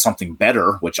give them something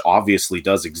better, which obviously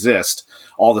does exist,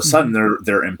 all of a sudden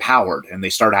they're empowered and they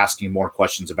start asking more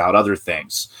questions about other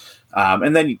things.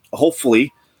 And then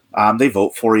hopefully they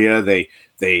vote for you. They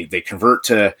convert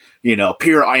to,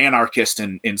 pure anarchist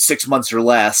in 6 months or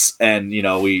less. And,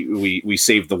 we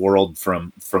save the world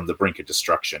from the brink of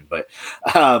destruction. But,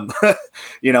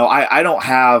 I don't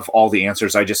have all the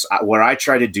answers. What I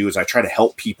try to do is I try to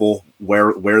help people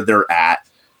where they're at.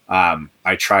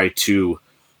 I try to,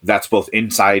 that's both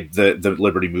inside the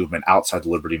liberty movement, outside the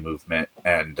liberty movement.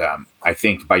 And I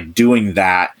think by doing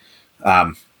that,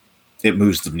 it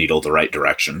moves the needle the right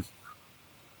direction.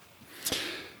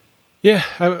 Yeah,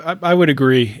 I would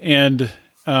agree. And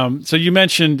so you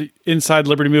mentioned inside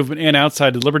Liberty Movement and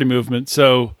outside the Liberty Movement.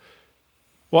 So,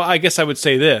 well, I guess I would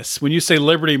say this. When you say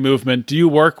Liberty Movement, would you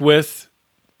work with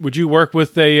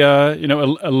a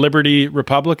Liberty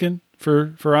Republican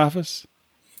for office?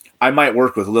 I might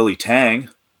work with Lily Tang,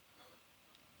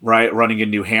 right, running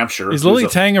in New Hampshire. Is Lily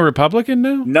Tang a Republican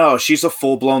now? No, she's a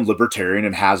full-blown libertarian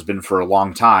and has been for a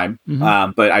long time.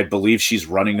 But I believe she's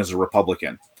running as a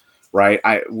Republican. Right.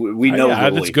 We know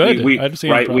Lily. That's good.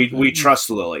 We trust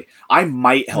Lily. I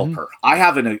might help her. I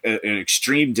have an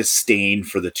extreme disdain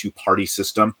for the two-party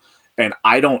system, and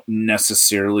I don't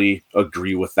necessarily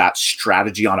agree with that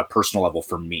strategy on a personal level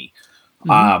for me.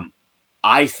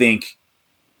 I think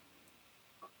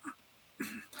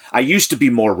I used to be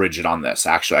more rigid on this,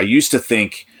 actually. I used to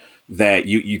think that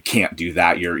you can't do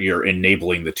that. You're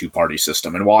enabling the two-party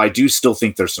system. And while I do still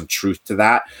think there's some truth to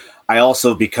that, I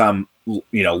also become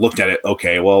looked at it,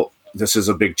 okay, well, this is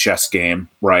a big chess game,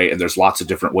 right? And there's lots of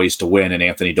different ways to win. And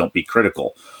Anthony, don't be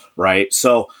critical, right?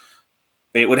 So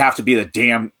it would have to be it'd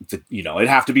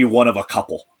have to be one of a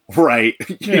couple, right?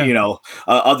 Yeah.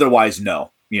 Otherwise,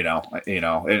 no,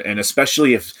 and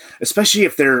especially if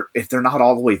they're not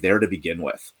all the way there to begin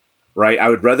with, right? I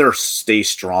would rather stay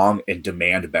strong and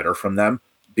demand better from them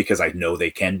because I know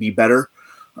they can be better,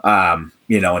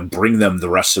 and bring them the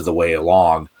rest of the way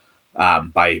along.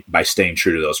 By staying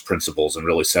true to those principles and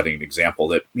really setting an example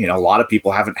that, a lot of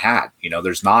people haven't had.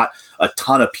 There's not a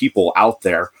ton of people out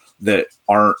there that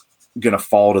aren't going to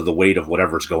fall to the weight of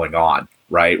whatever's going on,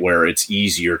 right? Where it's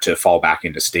easier to fall back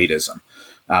into statism.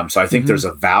 So I think there's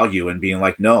a value in being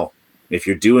like, no, if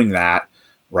you're doing that,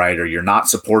 right, or you're not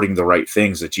supporting the right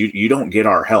things, that you don't get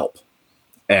our help.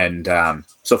 And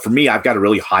so for me, I've got a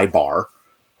really high bar,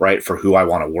 right, for who I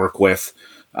want to work with.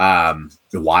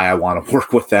 Why I want to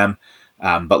work with them.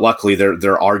 But luckily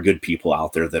there are good people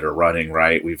out there that are running,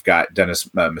 right? We've got Dennis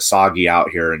Misagi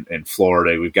out here in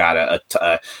Florida. We've got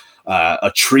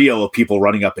a trio of people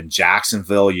running up in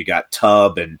Jacksonville. You got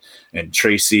Tubb and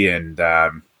Tracy and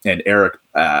Eric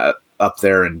up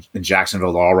there in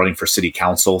Jacksonville. They're all running for city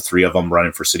council. 3 of them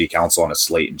running for city council on a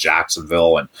slate in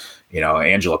Jacksonville. And,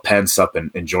 Angela Pence up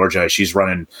in Georgia, she's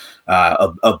running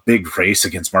a big race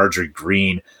against Marjorie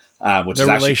Greene. Which their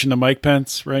is relation to Mike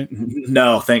Pence, right?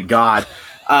 No, thank God.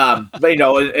 But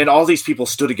and all these people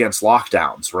stood against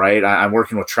lockdowns, right? I'm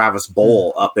working with Travis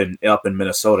Bowl up in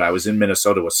Minnesota. I was in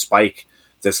Minnesota with Spike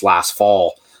this last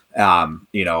fall, and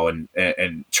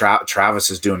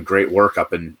Travis is doing great work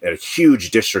up in a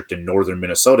huge district in northern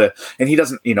Minnesota, and he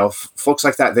doesn't, folks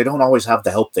like that, they don't always have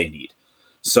the help they need.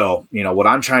 So, what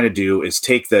I'm trying to do is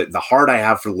take the heart I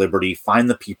have for liberty, find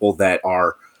the people that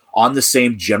are on the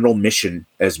same general mission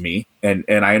as me. And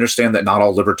I understand that not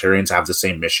all libertarians have the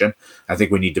same mission. I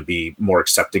think we need to be more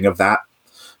accepting of that.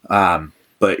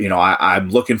 But I'm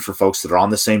looking for folks that are on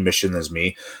the same mission as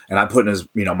me, and I'm putting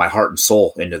my heart and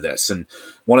soul into this. And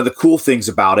one of the cool things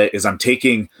about it is I'm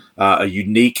taking a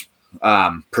unique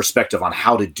perspective on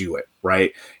how to do it,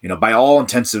 right? By all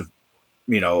intentions,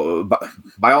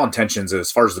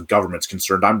 as far as the government's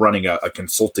concerned, I'm running a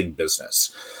consulting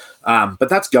business. But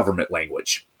that's government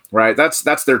language. right? That's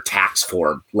their tax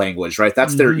form language, right?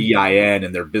 That's their EIN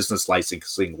and their business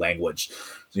licensing language.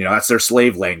 That's their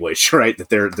slave language, right? That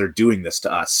they're doing this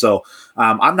to us. So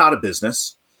I'm not a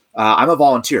business. I'm a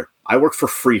volunteer. I work for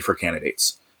free for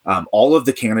candidates. All of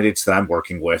the candidates that I'm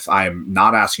working with, I'm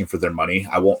not asking for their money.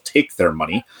 I won't take their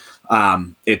money.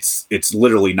 It's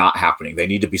literally not happening. They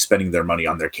need to be spending their money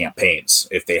on their campaigns.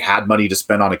 If they had money to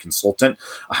spend on a consultant,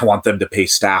 I want them to pay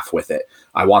staff with it.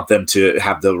 I want them to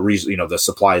have the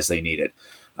supplies they needed.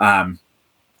 And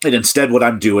instead, what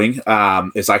I'm doing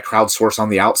is I crowdsource on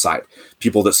the outside,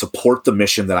 people that support the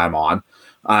mission that I'm on.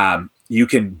 You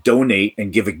can donate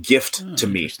and give a gift to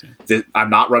me. I'm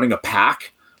not running a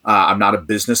PAC. I'm not a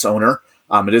business owner.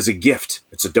 It is a gift.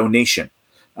 It's a donation,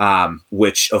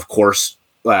 which, of course,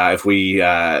 if we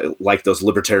like those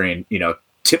libertarian,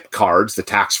 tip cards, the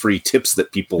tax-free tips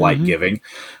that people like giving,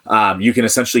 you can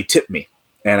essentially tip me,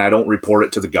 and I don't report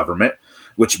it to the government,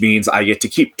 which means I get to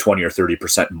keep 20 or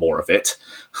 30% more of it.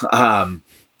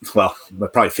 Well,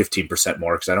 probably 15%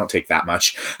 more because I don't take that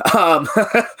much.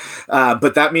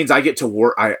 But that means I get to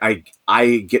work. I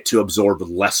get to absorb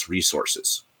less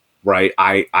resources, right?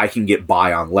 I can get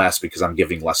by on less because I'm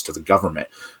giving less to the government.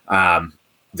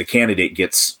 The candidate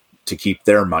gets to keep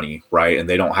their money, right? And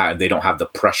they don't have the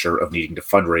pressure of needing to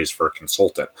fundraise for a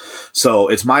consultant. So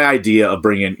it's my idea of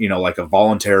bringing, like a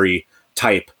voluntary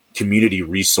type community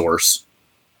resource,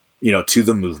 to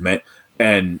the movement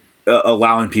and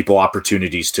allowing people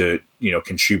opportunities to,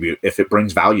 contribute if it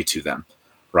brings value to them.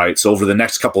 Right. So over the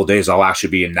next couple of days, I'll actually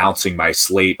be announcing my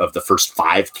slate of the first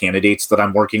 5 candidates that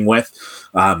I'm working with.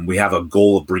 We have a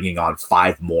goal of bringing on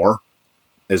 5 more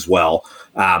as well.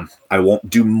 I won't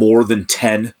do more than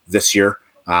 10 this year.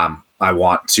 I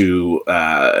want to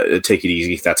take it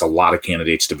easy. That's a lot of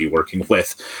candidates to be working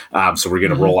with. So we're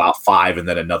going to roll out 5 and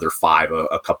then another 5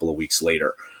 a couple of weeks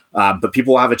later. But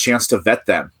people have a chance to vet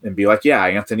them and be like, yeah,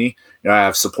 Anthony, I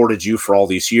have supported you for all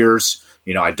these years.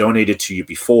 I donated to you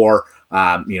before.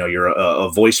 You're a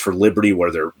voice for liberty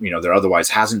where there otherwise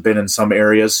hasn't been in some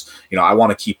areas. I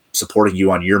want to keep supporting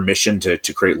you on your mission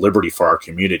to create liberty for our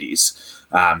communities.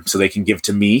 So they can give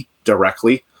to me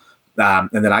directly. And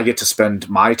then I get to spend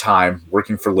my time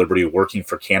working for liberty, working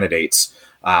for candidates,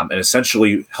 and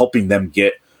essentially helping them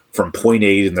get from point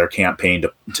A in their campaign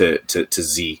to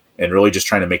Z, and really just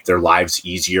trying to make their lives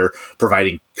easier,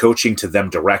 providing coaching to them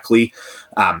directly,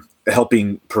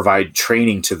 helping provide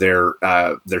training to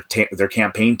their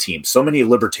campaign team. So many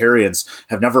libertarians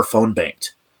have never phone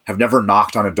banked, have never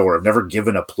knocked on a door, have never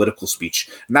given a political speech,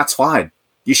 and that's fine.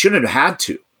 You shouldn't have had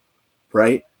to,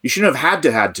 right? You shouldn't have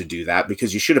had to do that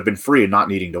because you should have been free and not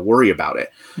needing to worry about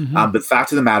it. But the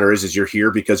fact of the matter is you're here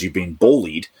because you're being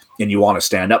bullied and you want to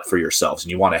stand up for yourselves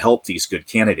and you want to help these good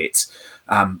candidates.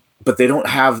 But they don't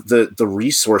have the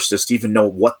resources to even know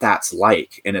what that's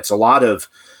like. And it's a lot of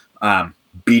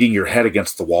beating your head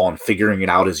against the wall and figuring it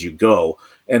out as you go.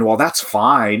 And while that's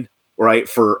fine, right,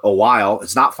 for a while,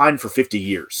 it's not fine for 50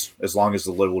 years, as long as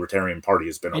the Libertarian Party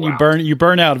has been around. And you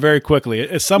burn out very quickly.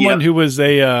 As someone who was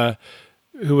a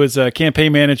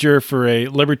campaign manager for a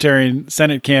Libertarian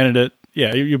Senate candidate,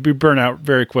 you'll be burnt out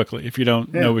very quickly if you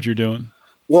don't know what you're doing.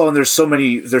 Well, and there's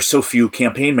so few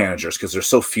campaign managers because there's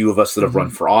so few of us that have run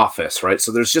for office, right?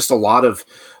 So there's just a lot of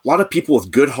people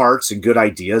with good hearts and good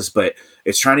ideas, but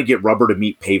it's trying to get rubber to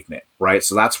meet pavement, right?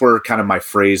 So that's where kind of my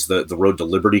phrase, the road to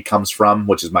liberty, comes from,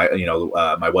 which is my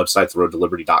my website,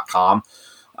 theroadtoliberty.com.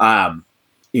 And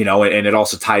it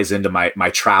also ties into my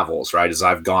travels, right? As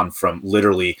I've gone from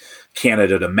literally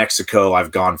Canada to Mexico,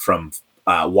 I've gone from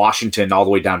Washington all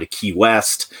the way down to Key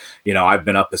West. I've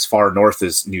been up as far north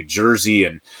as New Jersey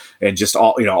and just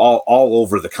all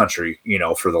over the country,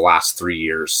 for the last 3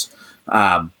 years,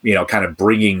 kind of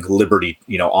bringing liberty,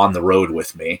 on the road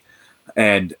with me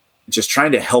and just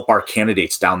trying to help our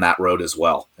candidates down that road as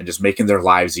well. And just making their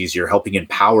lives easier, helping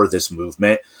empower this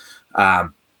movement. I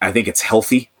think it's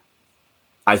healthy.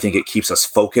 I think it keeps us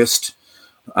focused.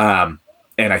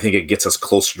 And I think it gets us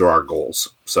closer to our goals.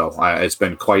 So it's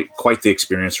been quite the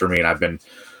experience for me, and I've been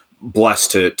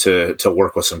blessed to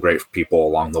work with some great people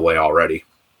along the way already.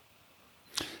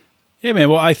 Yeah, man.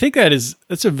 Well, I think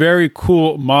that's a very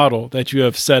cool model that you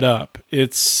have set up.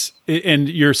 And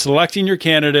you're selecting your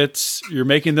candidates, you're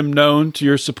making them known to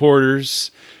your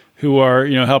supporters who are,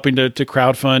 helping to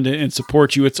crowdfund and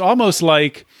support you. It's almost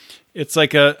like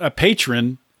a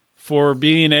patron for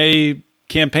being a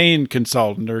campaign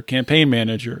consultant or campaign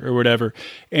manager or whatever.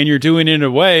 And you're doing it in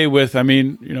a way with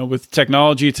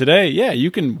technology today. Yeah, you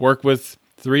can work with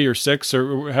 3 or 6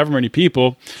 or however many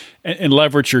people and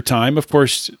leverage your time. Of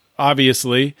course,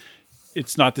 obviously,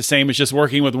 it's not the same as just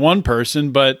working with one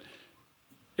person, but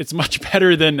it's much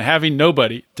better than having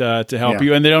nobody to help Yeah.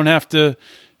 you, and they don't have to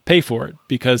pay for it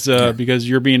because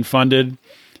you're being funded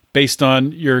based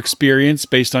on your experience,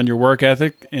 based on your work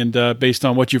ethic, and based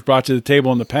on what you've brought to the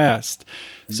table in the past.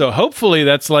 So hopefully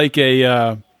that's like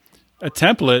a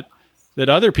template that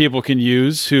other people can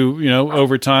use who,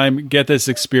 over time get this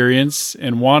experience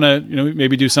and want to,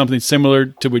 maybe do something similar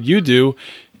to what you do.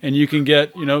 And you can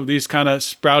get, these kind of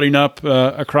sprouting up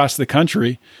across the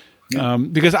country.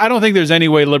 Because I don't think there's any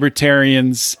way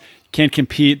libertarians can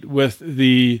compete with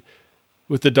the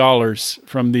dollars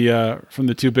from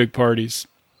the two big parties.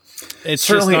 It's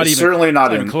certainly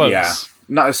not even close.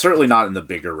 Certainly not in the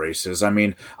bigger races. I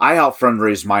mean, I out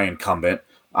fundraised my incumbent.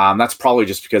 That's probably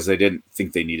just because they didn't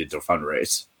think they needed to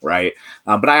fundraise, right?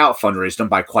 But I out fundraised them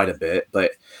by quite a bit.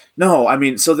 But no, I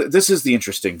mean, so this is the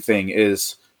interesting thing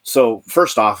is, so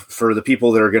first off, for the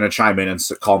people that are going to chime in and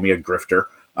call me a grifter,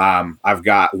 I've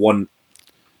got one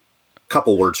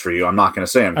couple words for you. I'm not going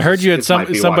to say them. I heard you had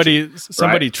somebody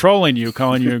right? trolling you,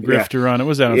 calling you a grifter on it.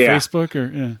 Was that on Facebook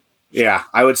or? Yeah. Yeah,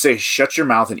 I would say shut your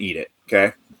mouth and eat it.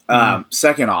 Okay.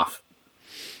 Second off,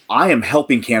 I am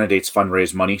helping candidates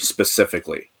fundraise money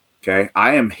specifically. Okay.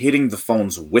 I am hitting the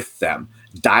phones with them,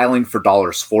 dialing for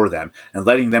dollars for them, and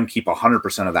letting them keep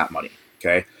 100% of that money.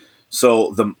 Okay.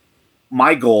 So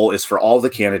my goal is for all the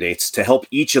candidates to help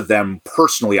each of them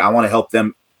personally. I want to help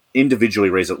them individually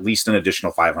raise at least an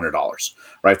additional $500,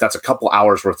 right? That's a couple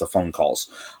hours worth of phone calls.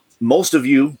 Most of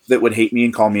you that would hate me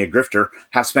and call me a grifter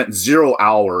have spent 0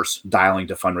 hours dialing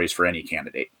to fundraise for any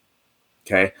candidate.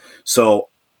 Okay. So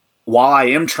while I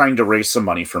am trying to raise some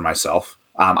money for myself,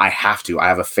 I have to. I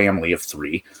have a family of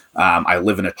 3. I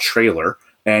live in a trailer,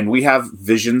 and we have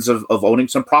visions of owning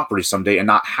some property someday and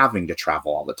not having to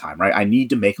travel all the time, right? I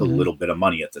need to make a little bit of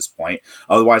money at this point.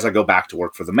 Otherwise, I go back to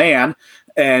work for the man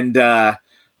and,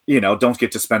 don't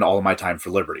get to spend all of my time for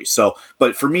liberty. So,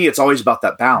 but for me, it's always about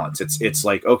that balance. It's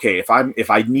like, okay, if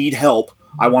I need help,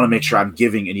 I want to make sure I'm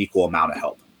giving an equal amount of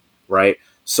help, right?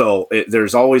 So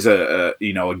there's always a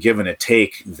give and a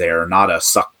take there, not a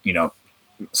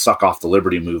suck off the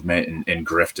liberty movement and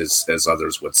grift as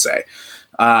others would say.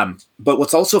 But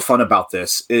what's also fun about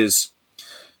this is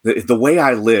the way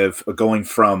I live, going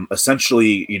from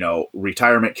essentially,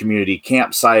 retirement community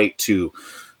campsite to,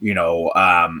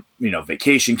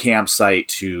 vacation campsite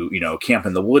to, camp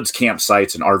in the woods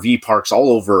campsites and RV parks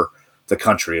all over the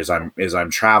country as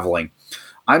I'm traveling.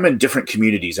 I'm in different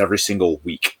communities every single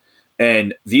week.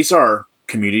 And these are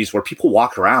communities where people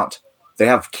walk around. They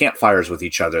have campfires with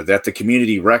each other. They're at the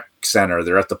community rec center.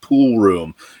 They're at the pool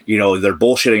room. They're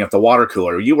bullshitting at the water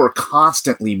cooler. You are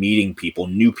constantly meeting people,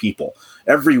 new people.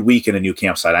 Every week in a new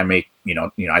campsite, I make,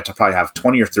 I probably have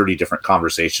 20 or 30 different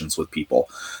conversations with people.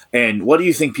 And what do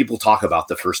you think people talk about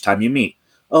the first time you meet?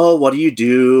 Oh, what do you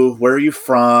do? Where are you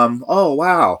from? Oh,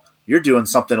 wow, you're doing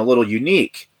something a little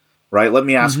unique, right? Let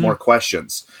me ask more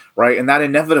questions, right? And that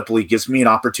inevitably gives me an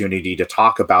opportunity to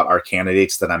talk about our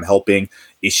candidates that I'm helping,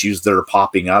 issues that are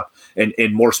popping up, and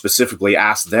more specifically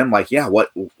ask them like, yeah,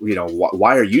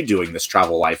 why are you doing this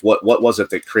travel life? What was it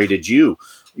that created you,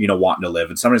 wanting to live?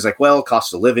 And somebody's like, well,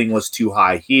 cost of living was too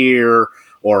high here,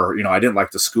 or, I didn't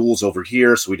like the schools over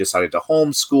here, so we decided to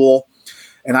homeschool.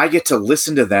 And I get to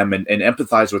listen to them and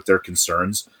empathize with their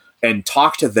concerns and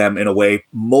talk to them in a way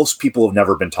most people have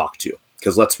never been talked to.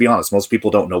 Because let's be honest, most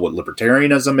people don't know what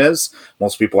libertarianism is.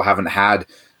 Most people haven't had,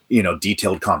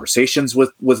 detailed conversations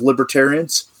with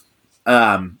libertarians.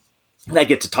 And I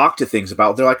get to talk to things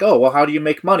about, they're like, oh, well, how do you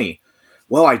make money?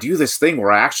 Well, I do this thing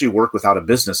where I actually work without a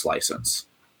business license,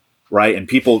 right? And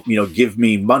people, give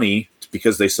me money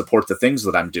because they support the things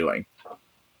that I'm doing,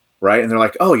 right? And they're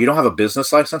like, oh, you don't have a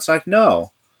business license? I'm like,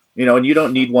 no, and you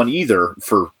don't need one either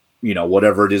for,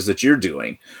 whatever it is that you're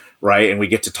doing. Right. And we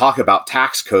get to talk about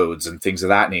tax codes and things of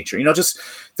that nature. Just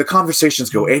the conversations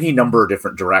go any number of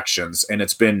different directions. And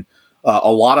it's been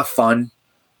a lot of fun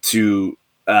to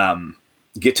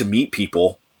get to meet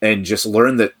people and just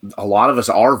learn that a lot of us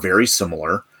are very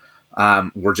similar.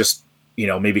 We're just,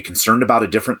 maybe concerned about a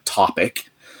different topic.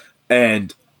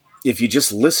 And if you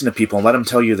just listen to people and let them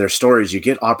tell you their stories, you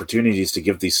get opportunities to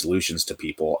give these solutions to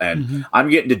people. And I'm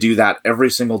getting to do that every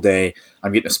single day.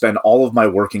 I'm getting to spend all of my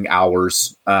working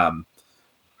hours,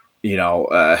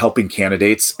 helping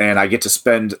candidates. And I get to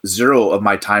spend 0 of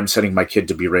my time sending my kid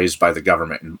to be raised by the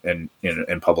government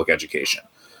in public education.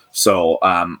 So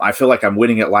I feel like I'm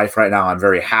winning at life right now. I'm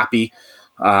very happy.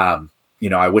 I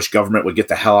wish government would get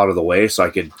the hell out of the way so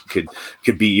I could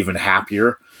be even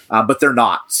happier, but they're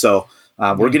not. So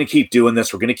we're going to keep doing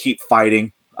this. We're going to keep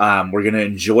fighting. We're going to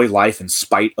enjoy life in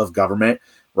spite of government,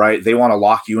 right? They want to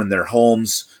lock you in their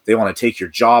homes. They want to take your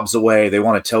jobs away. They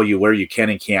want to tell you where you can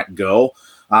and can't go.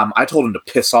 I told him to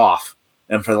piss off.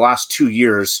 And for the last 2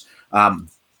 years,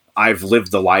 I've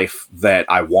lived the life that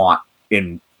I want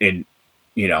in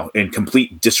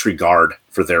complete disregard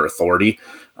for their authority.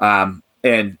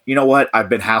 And you know what? I've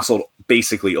been hassled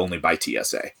basically only by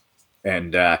TSA.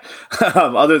 And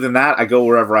other than that, I go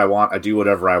wherever I want. I do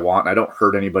whatever I want. I don't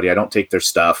hurt anybody. I don't take their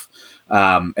stuff.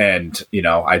 And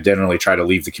I generally try to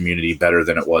leave the community better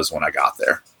than it was when I got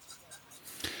there.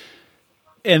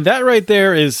 And that right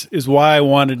there is why I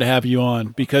wanted to have you on,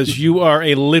 because you are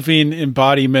a living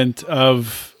embodiment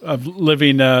of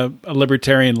living a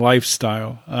libertarian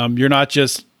lifestyle. You're not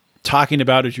just talking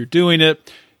about it, you're doing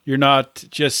it. You're not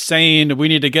just saying we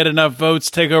need to get enough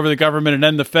votes, take over the government, and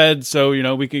end the Fed so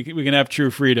we can have true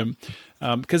freedom,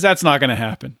 because that's not going to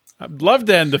happen. I'd love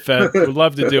to end the Fed. Would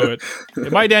love to do it.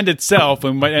 It might end itself,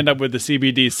 and we might end up with the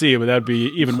CBDC, but that'd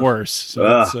be even worse. So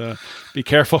let's be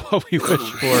careful what we wish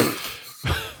for.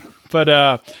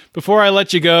 But before I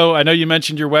let you go, I know you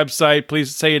mentioned your website.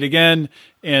 Please say it again,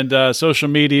 and social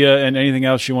media and anything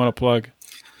else you want to plug.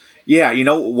 Yeah,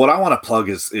 what I want to plug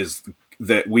is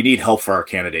that we need help for our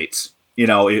candidates.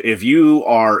 If you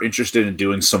are interested in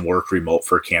doing some work remote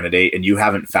for a candidate and you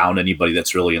haven't found anybody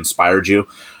that's really inspired you,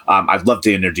 I'd love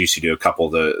to introduce you to a couple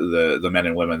of the men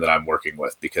and women that I'm working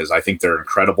with, because I think they're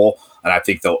incredible and I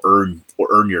think they'll earn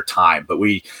your time. But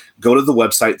we go to the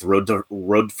website,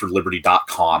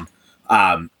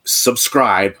 roadforliberty.com,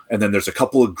 subscribe, and then there's a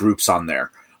couple of groups on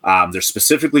there. There's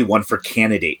specifically one for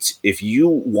candidates. If you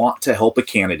want to help a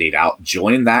candidate out,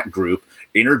 join that group,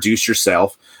 introduce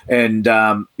yourself, and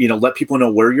let people know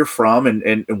where you're from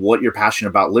and what you're passionate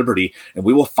about liberty, and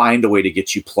we will find a way to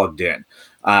get you plugged in.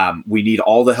 We need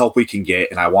all the help we can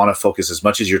get, and I want to focus as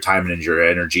much as your time and your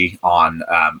energy on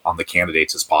the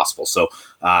candidates as possible. So,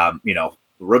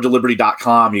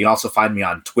 roadtoliberty.com. You can also find me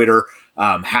on Twitter,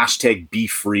 hashtag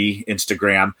 #BeFree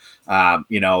Instagram. My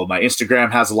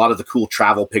Instagram has a lot of the cool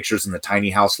travel pictures and the tiny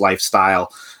house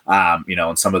lifestyle,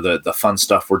 and some of the fun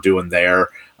stuff we're doing there.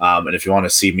 And if you want to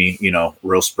see me,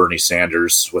 roast Bernie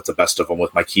Sanders with the best of them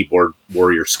with my keyboard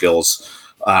warrior skills,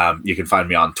 you can find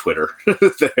me on Twitter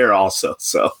there also.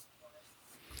 So,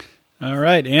 all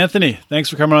right, Anthony, thanks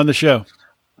for coming on the show.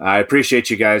 I appreciate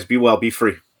you guys. Be well, be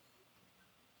free.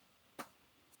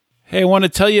 Hey, I want to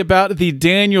tell you about the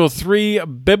Daniel 3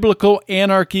 Biblical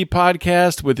Anarchy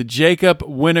podcast with Jacob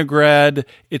Winograd.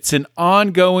 It's an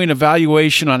ongoing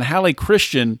evaluation on how a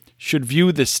Christian should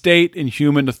view the state and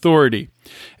human authority,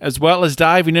 as well as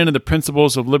diving into the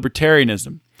principles of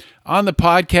libertarianism. On the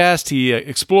podcast, he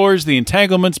explores the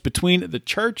entanglements between the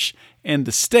church and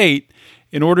the state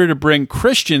in order to bring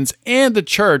Christians and the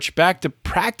church back to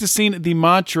practicing the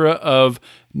mantra of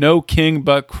no king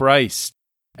but Christ.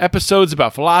 Episodes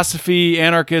about philosophy,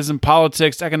 anarchism,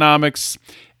 politics, economics,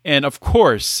 and of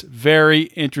course, very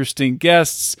interesting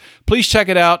guests. Please check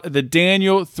it out, the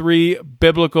Daniel 3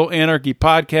 Biblical Anarchy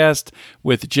podcast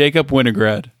with Jacob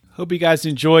Winograd. Hope you guys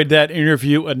enjoyed that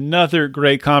interview. Another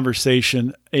great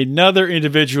conversation. Another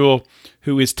individual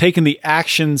who is taking the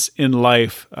actions in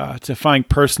life to find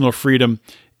personal freedom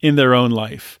in their own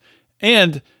life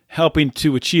and helping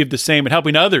to achieve the same and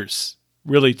helping others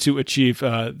really to achieve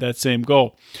that same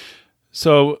goal.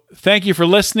 So thank you for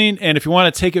listening. And if you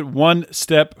want to take it one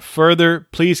step further,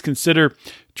 please consider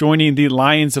joining the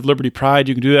Lions of Liberty Pride.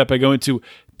 You can do that by going to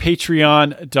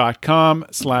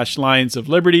patreon.com/Lions of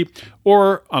Liberty,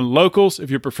 or on Locals, if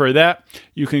you prefer that,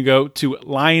 you can go to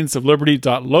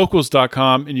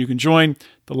lionsofliberty.locals.com and you can join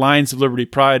the Lions of Liberty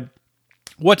Pride.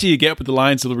 What do you get with the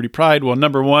Lions of Liberty Pride? Well,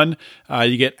 number one,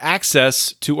 you get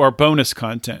access to our bonus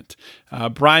content.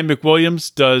 Brian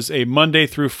McWilliams does a Monday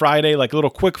through Friday, like a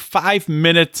little quick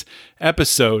 5-minute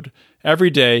episode every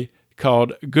day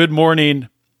called Good Morning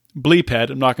Bleephead.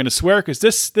 I'm not going to swear because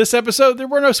this episode, there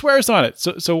were no swears on it.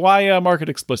 So why mark it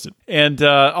explicit? And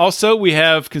also we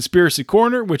have Conspiracy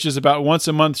Corner, which is about once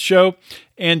a month show,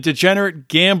 and Degenerate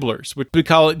Gamblers, which we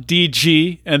call it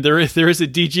DG. And there is a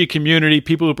DG community,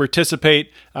 people who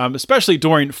participate, especially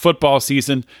during football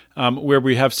season, where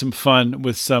we have some fun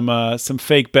with some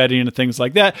fake betting and things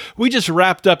like that. We just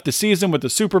wrapped up the season with the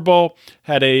Super Bowl,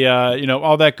 had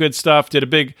all that good stuff, did a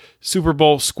big Super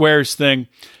Bowl squares thing.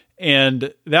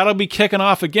 And that'll be kicking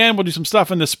off again. We'll do some stuff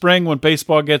in the spring when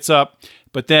baseball gets up,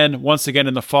 but then once again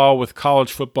in the fall with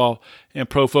college football and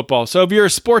pro football. So if you're a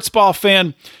sports ball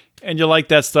fan and you like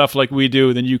that stuff like we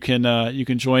do, then you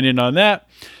can join in on that.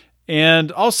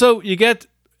 And also you get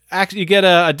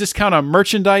a discount on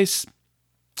merchandise.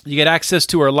 You get access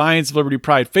to our Lions of Liberty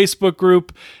Pride Facebook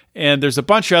group, and there's a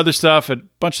bunch of other stuff at a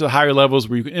bunch of the higher levels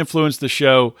where you can influence the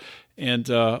show and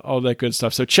all that good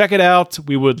stuff. So check it out.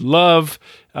 We would love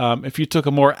if you took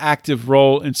a more active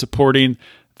role in supporting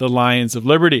the Lions of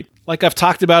Liberty. Like I've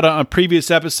talked about on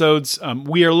previous episodes,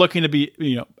 we are looking to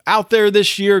be out there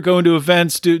this year, going to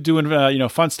events, doing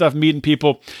fun stuff, meeting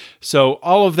people. So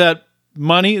all of that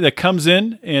money that comes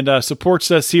in and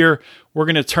supports us here, we're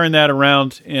going to turn that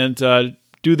around and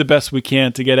do the best we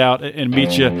can to get out and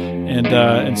meet you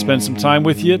and spend some time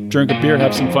with you, drink a beer,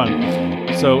 have some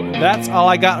fun. So that's all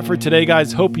I got for today,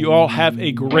 guys. Hope you all have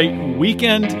a great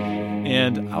weekend,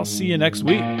 and I'll see you next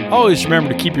week. Always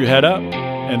remember to keep your head up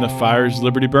and the fire's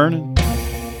liberty burning.